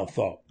the final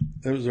thought.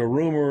 There was a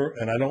rumor,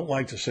 and I don't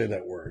like to say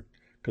that word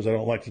because I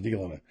don't like to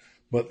deal in it,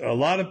 but a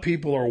lot of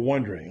people are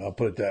wondering, I'll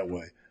put it that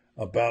way,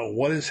 about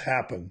what has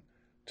happened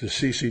to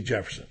C.C.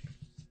 Jefferson.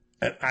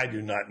 And I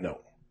do not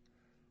know.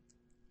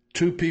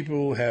 2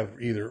 people have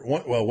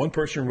one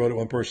person wrote it,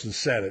 one person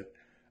said it.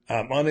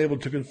 I'm unable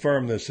to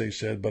confirm this, they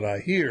said, but I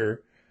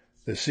hear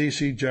that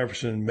C.C.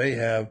 Jefferson may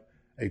have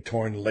a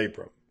torn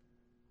labrum.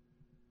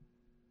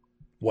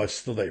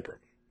 What's the labrum?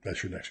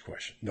 That's your next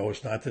question. No,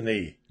 it's not the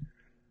knee.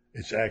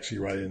 It's actually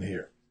right in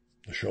here,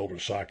 the shoulder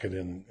socket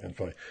and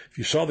funny. If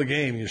you saw the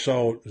game, you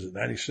saw, was it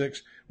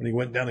 96? When he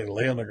went down and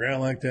lay on the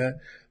ground like that?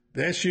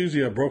 That's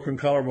usually a broken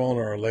collarbone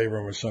or a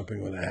labrum or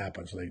something when it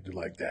happens. They do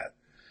like that.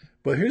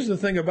 But here's the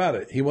thing about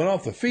it. He went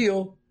off the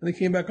field and he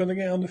came back on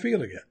the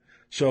field again.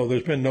 So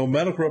there's been no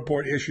medical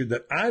report issued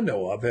that I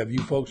know of. Have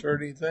you folks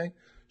heard anything?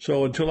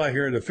 So until I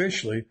hear it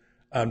officially,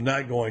 I am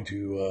not going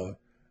to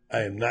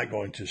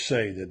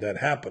say that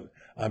happened.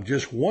 I'm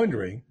just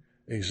wondering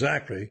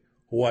exactly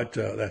what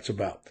that's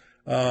about.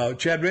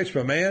 Chad Rich,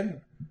 my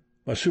man,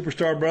 my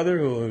superstar brother,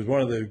 who is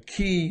one of the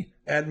key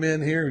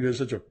admin here, who does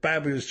such a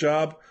fabulous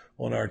job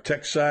on our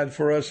tech side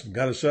for us and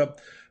got us up.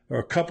 There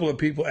are a couple of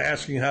people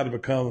asking how to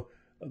become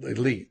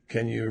elite.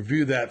 Can you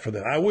review that for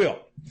them? I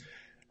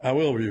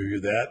will review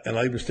that, and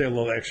I'll even stay a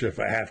little extra if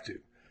I have to.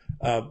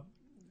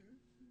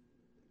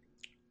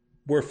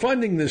 We're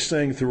funding this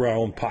thing through our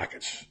own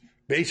pockets.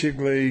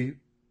 Basically,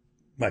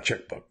 my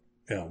checkbook,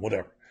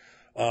 whatever.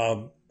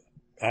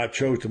 I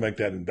chose to make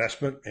that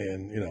investment,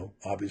 and,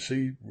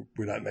 obviously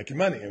we're not making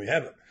money, and we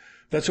haven't.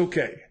 That's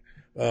okay.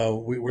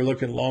 We're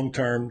looking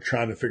long-term,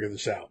 trying to figure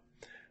this out.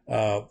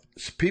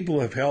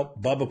 People have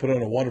helped. Bubba put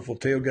on a wonderful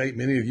tailgate.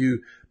 Many of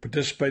you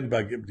participated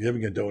by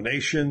giving a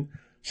donation.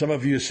 Some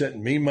of you sent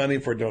me money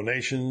for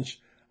donations.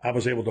 I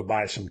was able to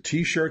buy some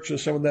T-shirts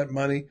with some of that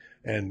money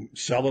and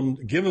sell them,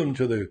 give them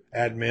to the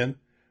admin.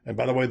 And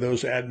by the way,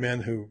 those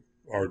admin who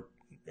are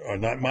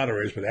not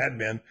moderators, but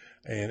admin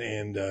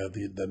and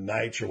the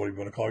knights or whatever you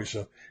want to call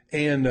yourself,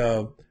 and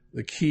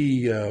the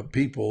key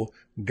people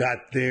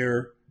got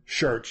their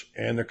shirts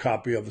and a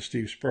copy of the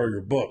Steve Spurrier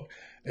book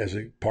as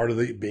a part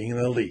of being an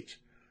elite.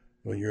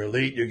 When you're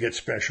elite, you get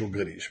special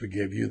goodies. We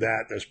gave you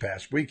that this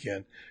past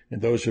weekend.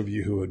 And those of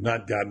you who have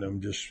not gotten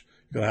them, you're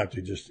going to have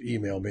to just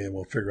email me and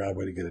we'll figure out a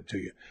way to get it to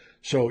you.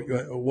 So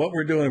what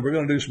we're doing, we're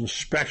going to do some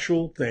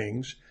special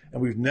things,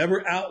 and we've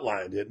never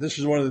outlined it. This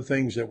is one of the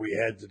things that we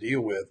had to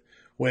deal with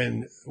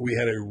when we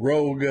had a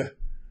rogue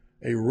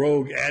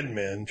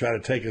admin try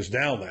to take us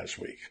down last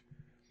week,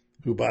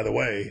 who, by the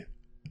way,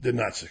 did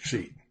not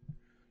succeed.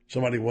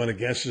 Somebody went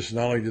against us.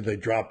 Not only did they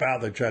drop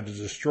out, they tried to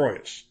destroy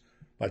us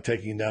by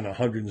taking down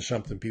 100 and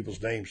something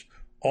people's names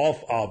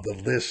off of the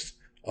list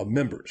of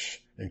members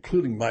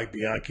including Mike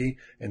Bianchi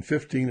and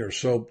 15 or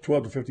so,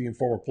 12 to 15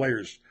 former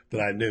players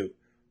that I knew.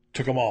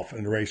 Took them off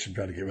in the race and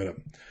tried to get rid of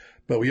them.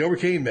 But we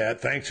overcame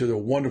that thanks to the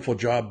wonderful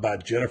job by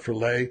Jennifer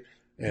Lay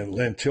and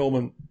Lynn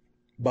Tillman,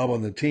 Bubba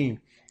and the team,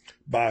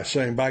 by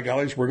saying, by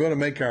gollies, we're going to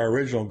make our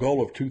original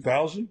goal of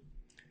 2,000,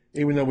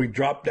 even though we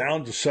dropped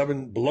down to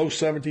below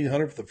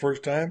 1,700 for the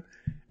first time.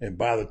 And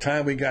by the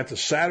time we got to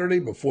Saturday,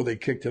 before they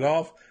kicked it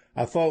off,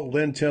 I thought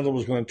Lynn Tillman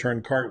was going to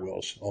turn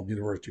cartwheels on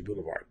University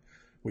Boulevard.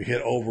 We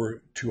hit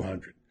over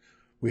 200.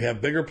 We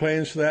have bigger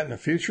plans for that in the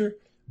future.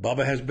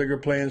 Bubba has bigger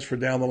plans for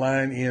down the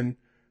line in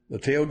the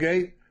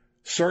tailgate.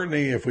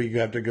 Certainly, if we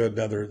have to go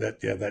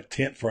that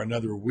tent for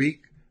another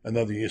week,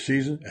 another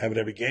season, have it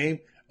every game,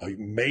 a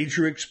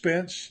major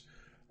expense.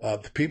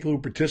 The people who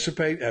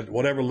participate at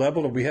whatever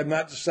level, and we have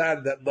not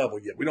decided that level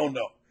yet. We don't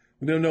know.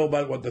 We don't know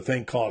about what the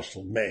thing costs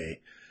till May.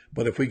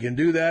 But if we can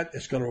do that,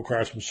 it's going to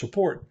require some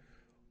support.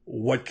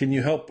 What can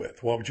you help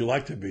with? What would you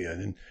like to be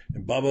in?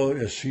 And Bubba,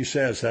 as he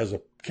says, has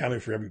a counting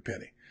for every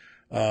penny.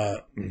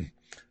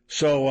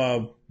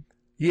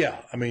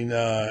 Yeah, I mean,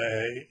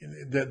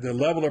 the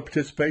level of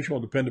participation will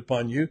depend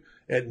upon you.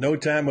 At no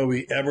time have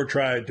we ever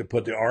tried to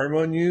put the arm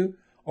on you,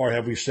 or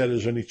have we said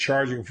there's any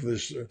charging for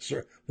this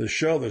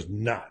show. There's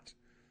not.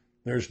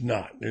 There's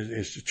not.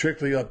 It's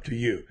strictly up to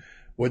you.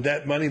 Would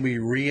that money we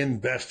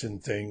reinvest in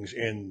things,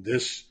 in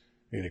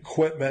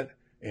equipment,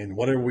 and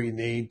whatever we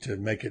need to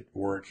make it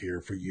work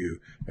here for you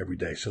every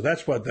day? So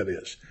that's what that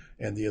is.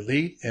 And the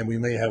elite, and we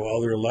may have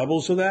other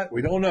levels of that.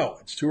 We don't know.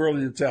 It's too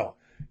early to tell.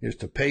 Is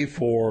to pay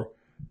for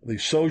the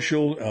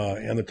social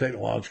and the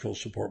technological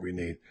support we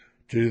need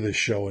to do this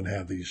show and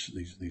have these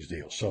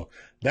deals. So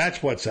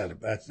that's what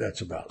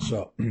that's about.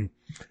 So,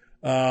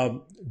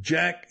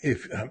 Jack,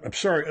 I'm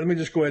sorry, let me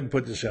just go ahead and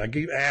put this in. I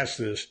keep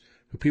asking this.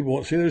 People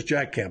want to see. There's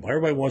Jack Campbell.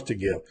 Everybody wants to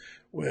give.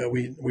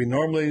 We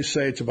normally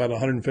say it's about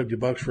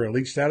 $150 for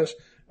elite status,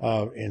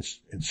 and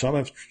some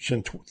have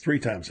sent 3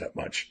 times that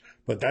much.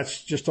 But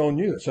that's just on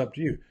you. It's up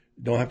to you.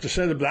 You don't have to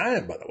send a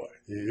dime, by the way.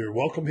 You're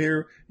welcome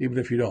here, even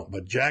if you don't.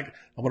 But Jack,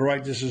 I'm going to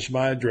write this as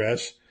my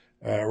address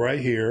right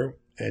here,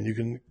 and you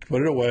can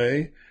put it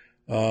away.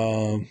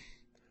 And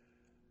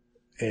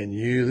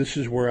this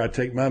is where I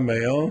take my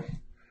mail.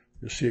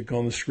 You'll see it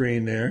on the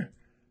screen there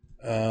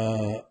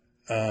in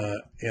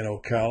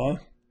Ocala.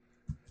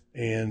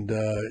 And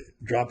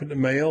drop it in the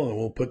mail, and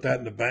we'll put that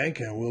in the bank,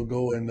 and we'll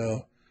go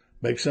and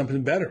make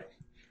something better.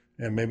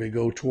 And maybe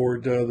go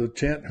toward the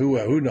tent.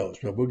 Who knows?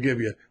 But we'll give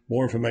you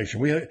more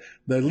information. The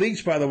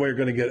elites, by the way, are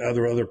going to get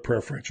other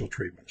preferential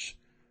treatments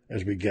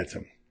as we get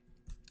them.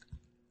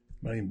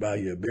 Might even buy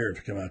you a beer if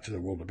you come out to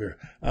the World of Beer.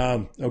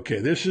 Okay,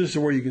 this is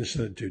where you can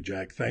send it to,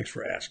 Jack. Thanks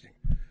for asking.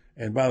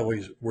 And by the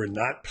way, we're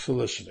not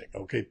soliciting.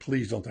 Okay,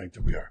 please don't think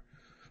that we are.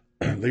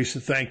 Lisa,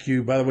 thank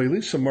you. By the way,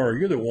 Lisa Murray,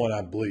 you're the one,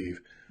 I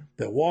believe,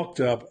 that walked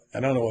up, I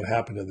don't know what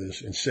happened to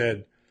this, and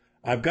said,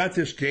 I've got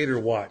this Gator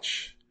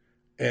watch,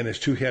 and it's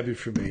too heavy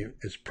for me.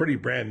 It's pretty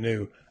brand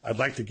new. I'd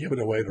like to give it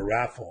away to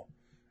raffle.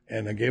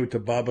 And I gave it to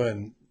Bubba,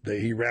 and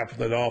he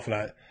raffled it off, and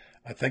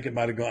I think it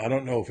might have gone, I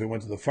don't know if it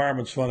went to the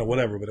Fireman's Fund or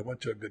whatever, but it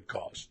went to a good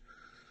cause.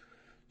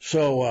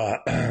 So,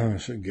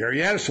 so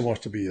Gary Addison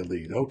wants to be a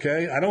lead.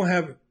 Okay, I don't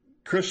have,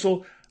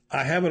 Crystal,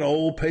 I have an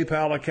old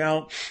PayPal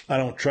account. I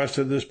don't trust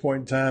it at this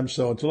point in time,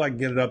 so until I can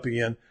get it up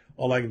again,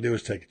 all I can do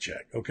is take a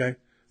check, okay?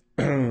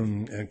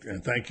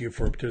 and thank you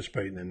for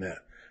participating in that.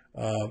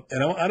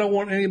 And I don't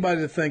want anybody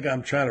to think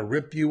I'm trying to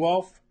rip you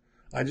off.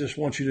 I just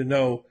want you to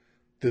know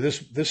that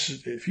this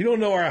is, if you don't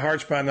know our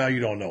hearts by now, you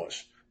don't know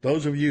us.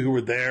 Those of you who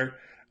were there,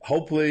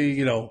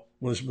 hopefully,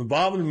 when it's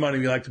involving money,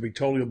 we like to be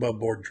totally above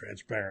board and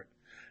transparent.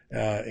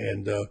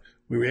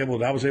 We were able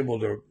to, I was able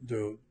to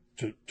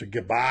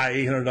get buy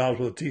 $800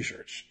 worth of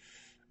t-shirts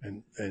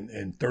and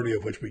 30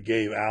 of which we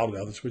gave out, and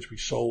others which we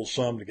sold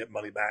some to get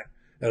money back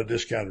at a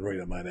discounted rate,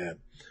 I might add.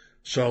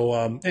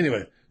 So,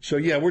 anyway,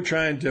 yeah,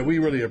 we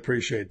really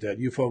appreciate that.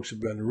 You folks have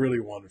been really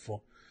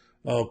wonderful.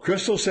 Oh,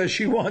 Crystal says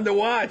she wanted to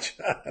watch.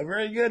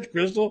 Very good,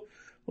 Crystal.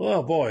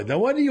 Oh boy. Now,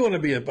 what do you want to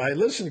be by?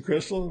 Listen,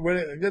 Crystal.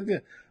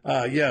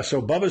 Yeah.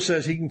 So Bubba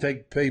says he can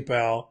take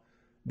PayPal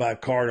by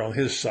card on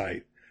his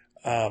site.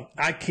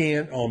 I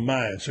can't on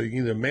mine. So you can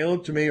either mail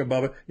it to me or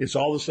Bubba. It's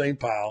all the same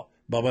pile.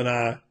 Bubba and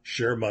I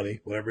share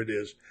money, whatever it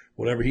is.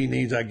 Whatever he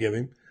needs, I give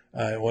him.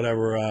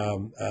 Whatever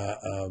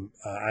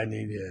I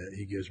need,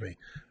 he gives me.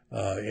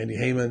 Andy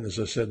Heyman, as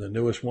I said, the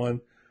newest one.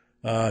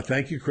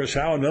 Thank you, Chris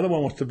Howe. Another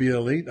one wants to be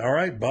elite. All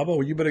right, Bubba,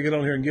 well, you better get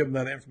on here and give him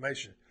that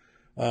information.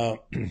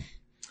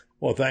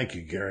 Well, thank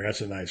you, Gary.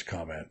 That's a nice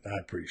comment. I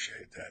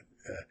appreciate that.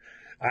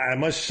 I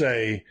must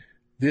say,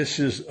 this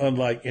is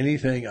unlike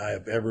anything I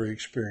have ever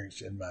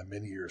experienced in my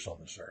many years on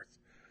this earth.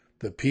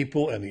 The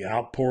people and the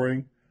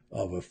outpouring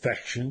of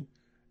affection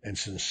and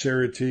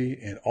sincerity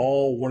and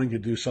all wanting to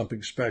do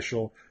something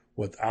special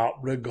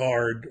without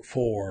regard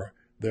for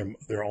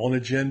their own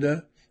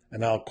agenda.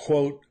 And I'll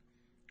quote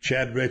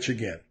Chad Rich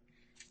again.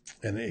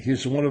 And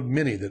he's one of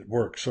many that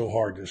worked so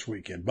hard this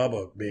weekend.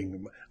 Bubba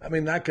being, I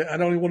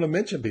don't even want to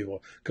mention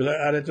people because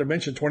I'd have to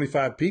mention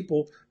 25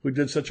 people who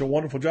did such a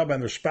wonderful job,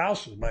 and their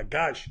spouses, my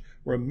gosh,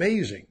 were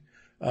amazing.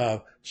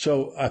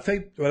 So I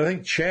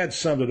think Chad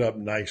summed it up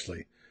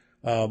nicely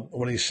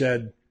when he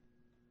said,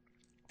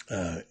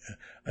 I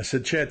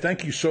said, Chad,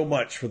 thank you so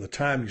much for the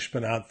time you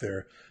spent out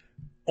there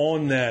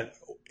on that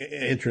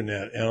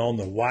internet and on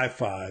the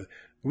Wi-Fi.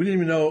 We didn't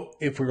even know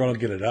if we're going to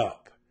get it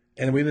up.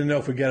 And we didn't know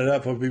if we get it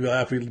up, if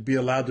we'd be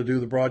allowed to do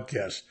the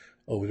broadcast.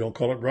 Oh, we don't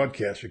call it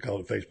broadcast. We call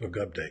it a Facebook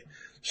update.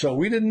 So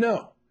we didn't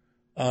know.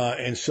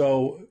 And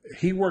so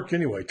he worked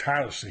anyway,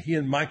 tirelessly. He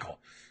and Michael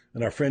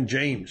and our friend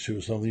James, who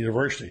was on the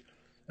university.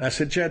 And I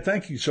said, Chad,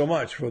 thank you so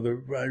much for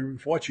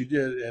what you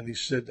did. And he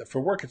said,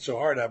 for working so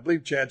hard. I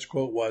believe Chad's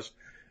quote was,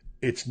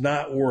 it's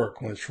not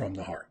work when it's from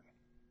the heart.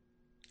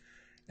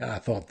 And I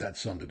thought that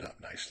summed it up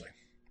nicely.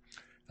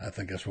 I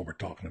think that's what we're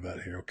talking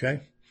about here,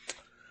 okay?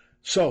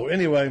 So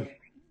anyway,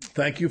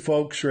 thank you,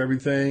 folks, for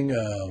everything.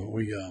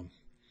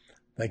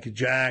 Thank you,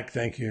 Jack.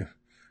 Thank you,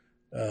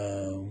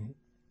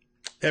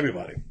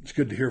 everybody. It's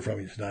good to hear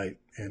from you tonight,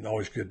 and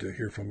always good to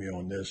hear from you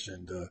on this.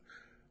 And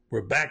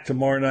we're back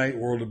tomorrow night,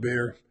 World of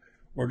Beer.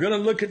 We're going to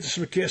look at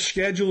some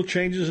schedule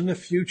changes in the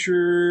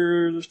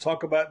future. Let's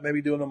talk about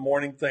maybe doing a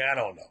morning thing. I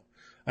don't know.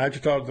 I have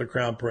to talk to the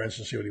Crown Prince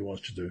and see what he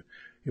wants to do.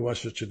 He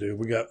wants us to do.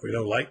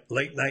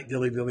 Late night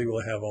dilly dilly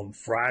we'll have on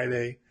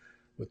Friday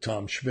with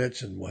Tom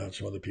Schmitz, and we'll have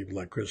some other people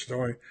like Chris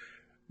Story.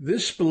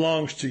 This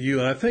belongs to you,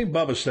 and I think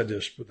Bubba said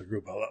this with the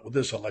group. With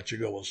this, I'll let you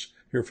go. We'll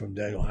hear from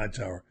Daniel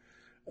Hightower.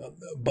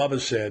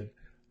 Bubba said,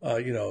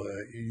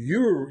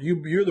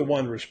 you're the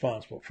one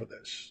responsible for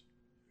this.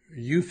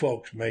 You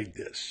folks made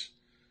this,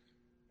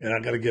 and I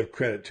got to give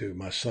credit to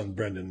my son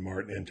Brendan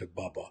Martin and to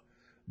Bubba.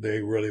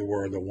 They really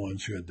were the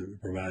ones who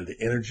had provided the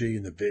energy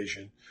and the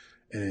vision,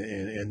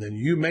 and then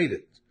you made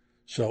it.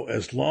 So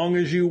as long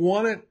as you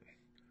want it,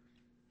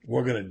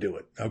 we're going to do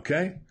it,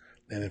 okay?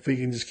 And if we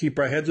can just keep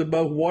our heads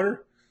above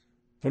water,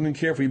 don't even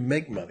care if we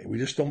make money. We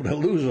just don't want to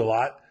lose a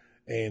lot,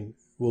 and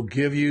we'll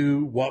give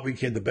you what we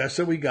can, the best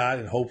that we got,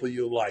 and hopefully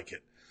you'll like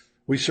it.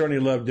 We certainly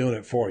love doing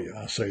it for you,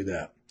 I'll say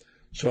that.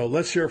 So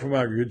let's hear from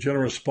our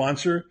generous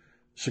sponsor.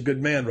 It's a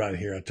good man right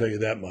here, I'll tell you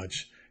that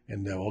much.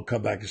 And we'll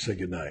come back and say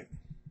goodnight.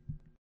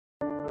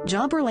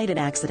 Job-related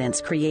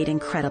accidents create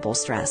incredible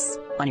stress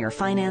on your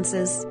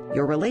finances,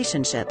 your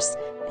relationships,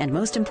 and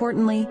most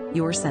importantly,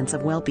 your sense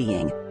of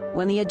well-being.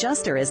 When the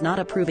adjuster is not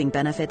approving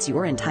benefits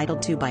you're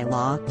entitled to by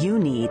law, you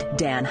need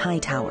Dan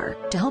Hightower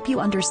to help you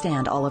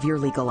understand all of your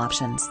legal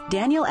options.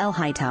 Daniel L.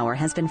 Hightower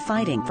has been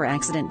fighting for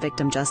accident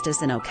victim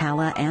justice in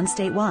Ocala and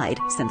statewide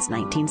since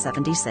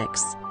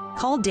 1976.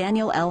 Call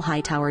Daniel L.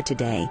 Hightower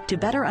today to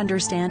better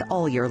understand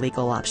all your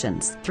legal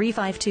options.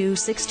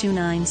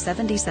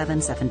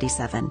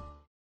 352-629-7777.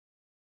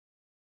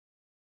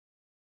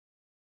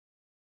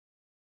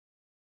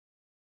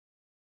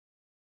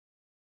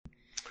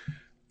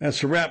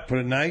 That's a wrap for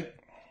tonight.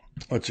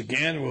 Once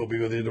again, we'll be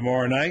with you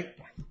tomorrow night.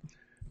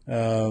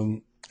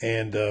 I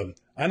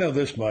know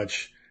this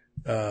much.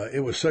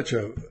 It was such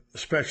a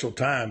special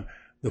time.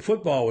 The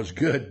football was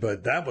good,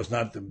 but that was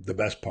not the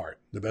best part.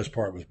 The best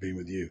part was being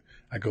with you.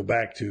 I go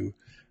back to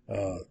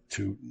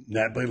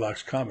Nat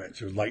Blaylock's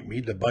comments. It was like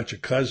meeting a bunch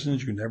of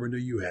cousins you never knew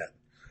you had.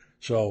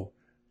 So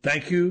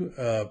thank you.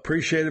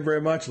 Appreciate it very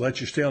much. I'll let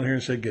you stay on here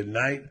and say good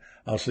night.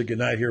 I'll say good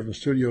night here from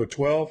Studio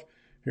 12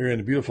 here in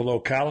the beautiful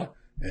Ocala.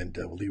 And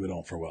we'll leave it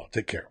on for a while.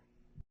 Take care.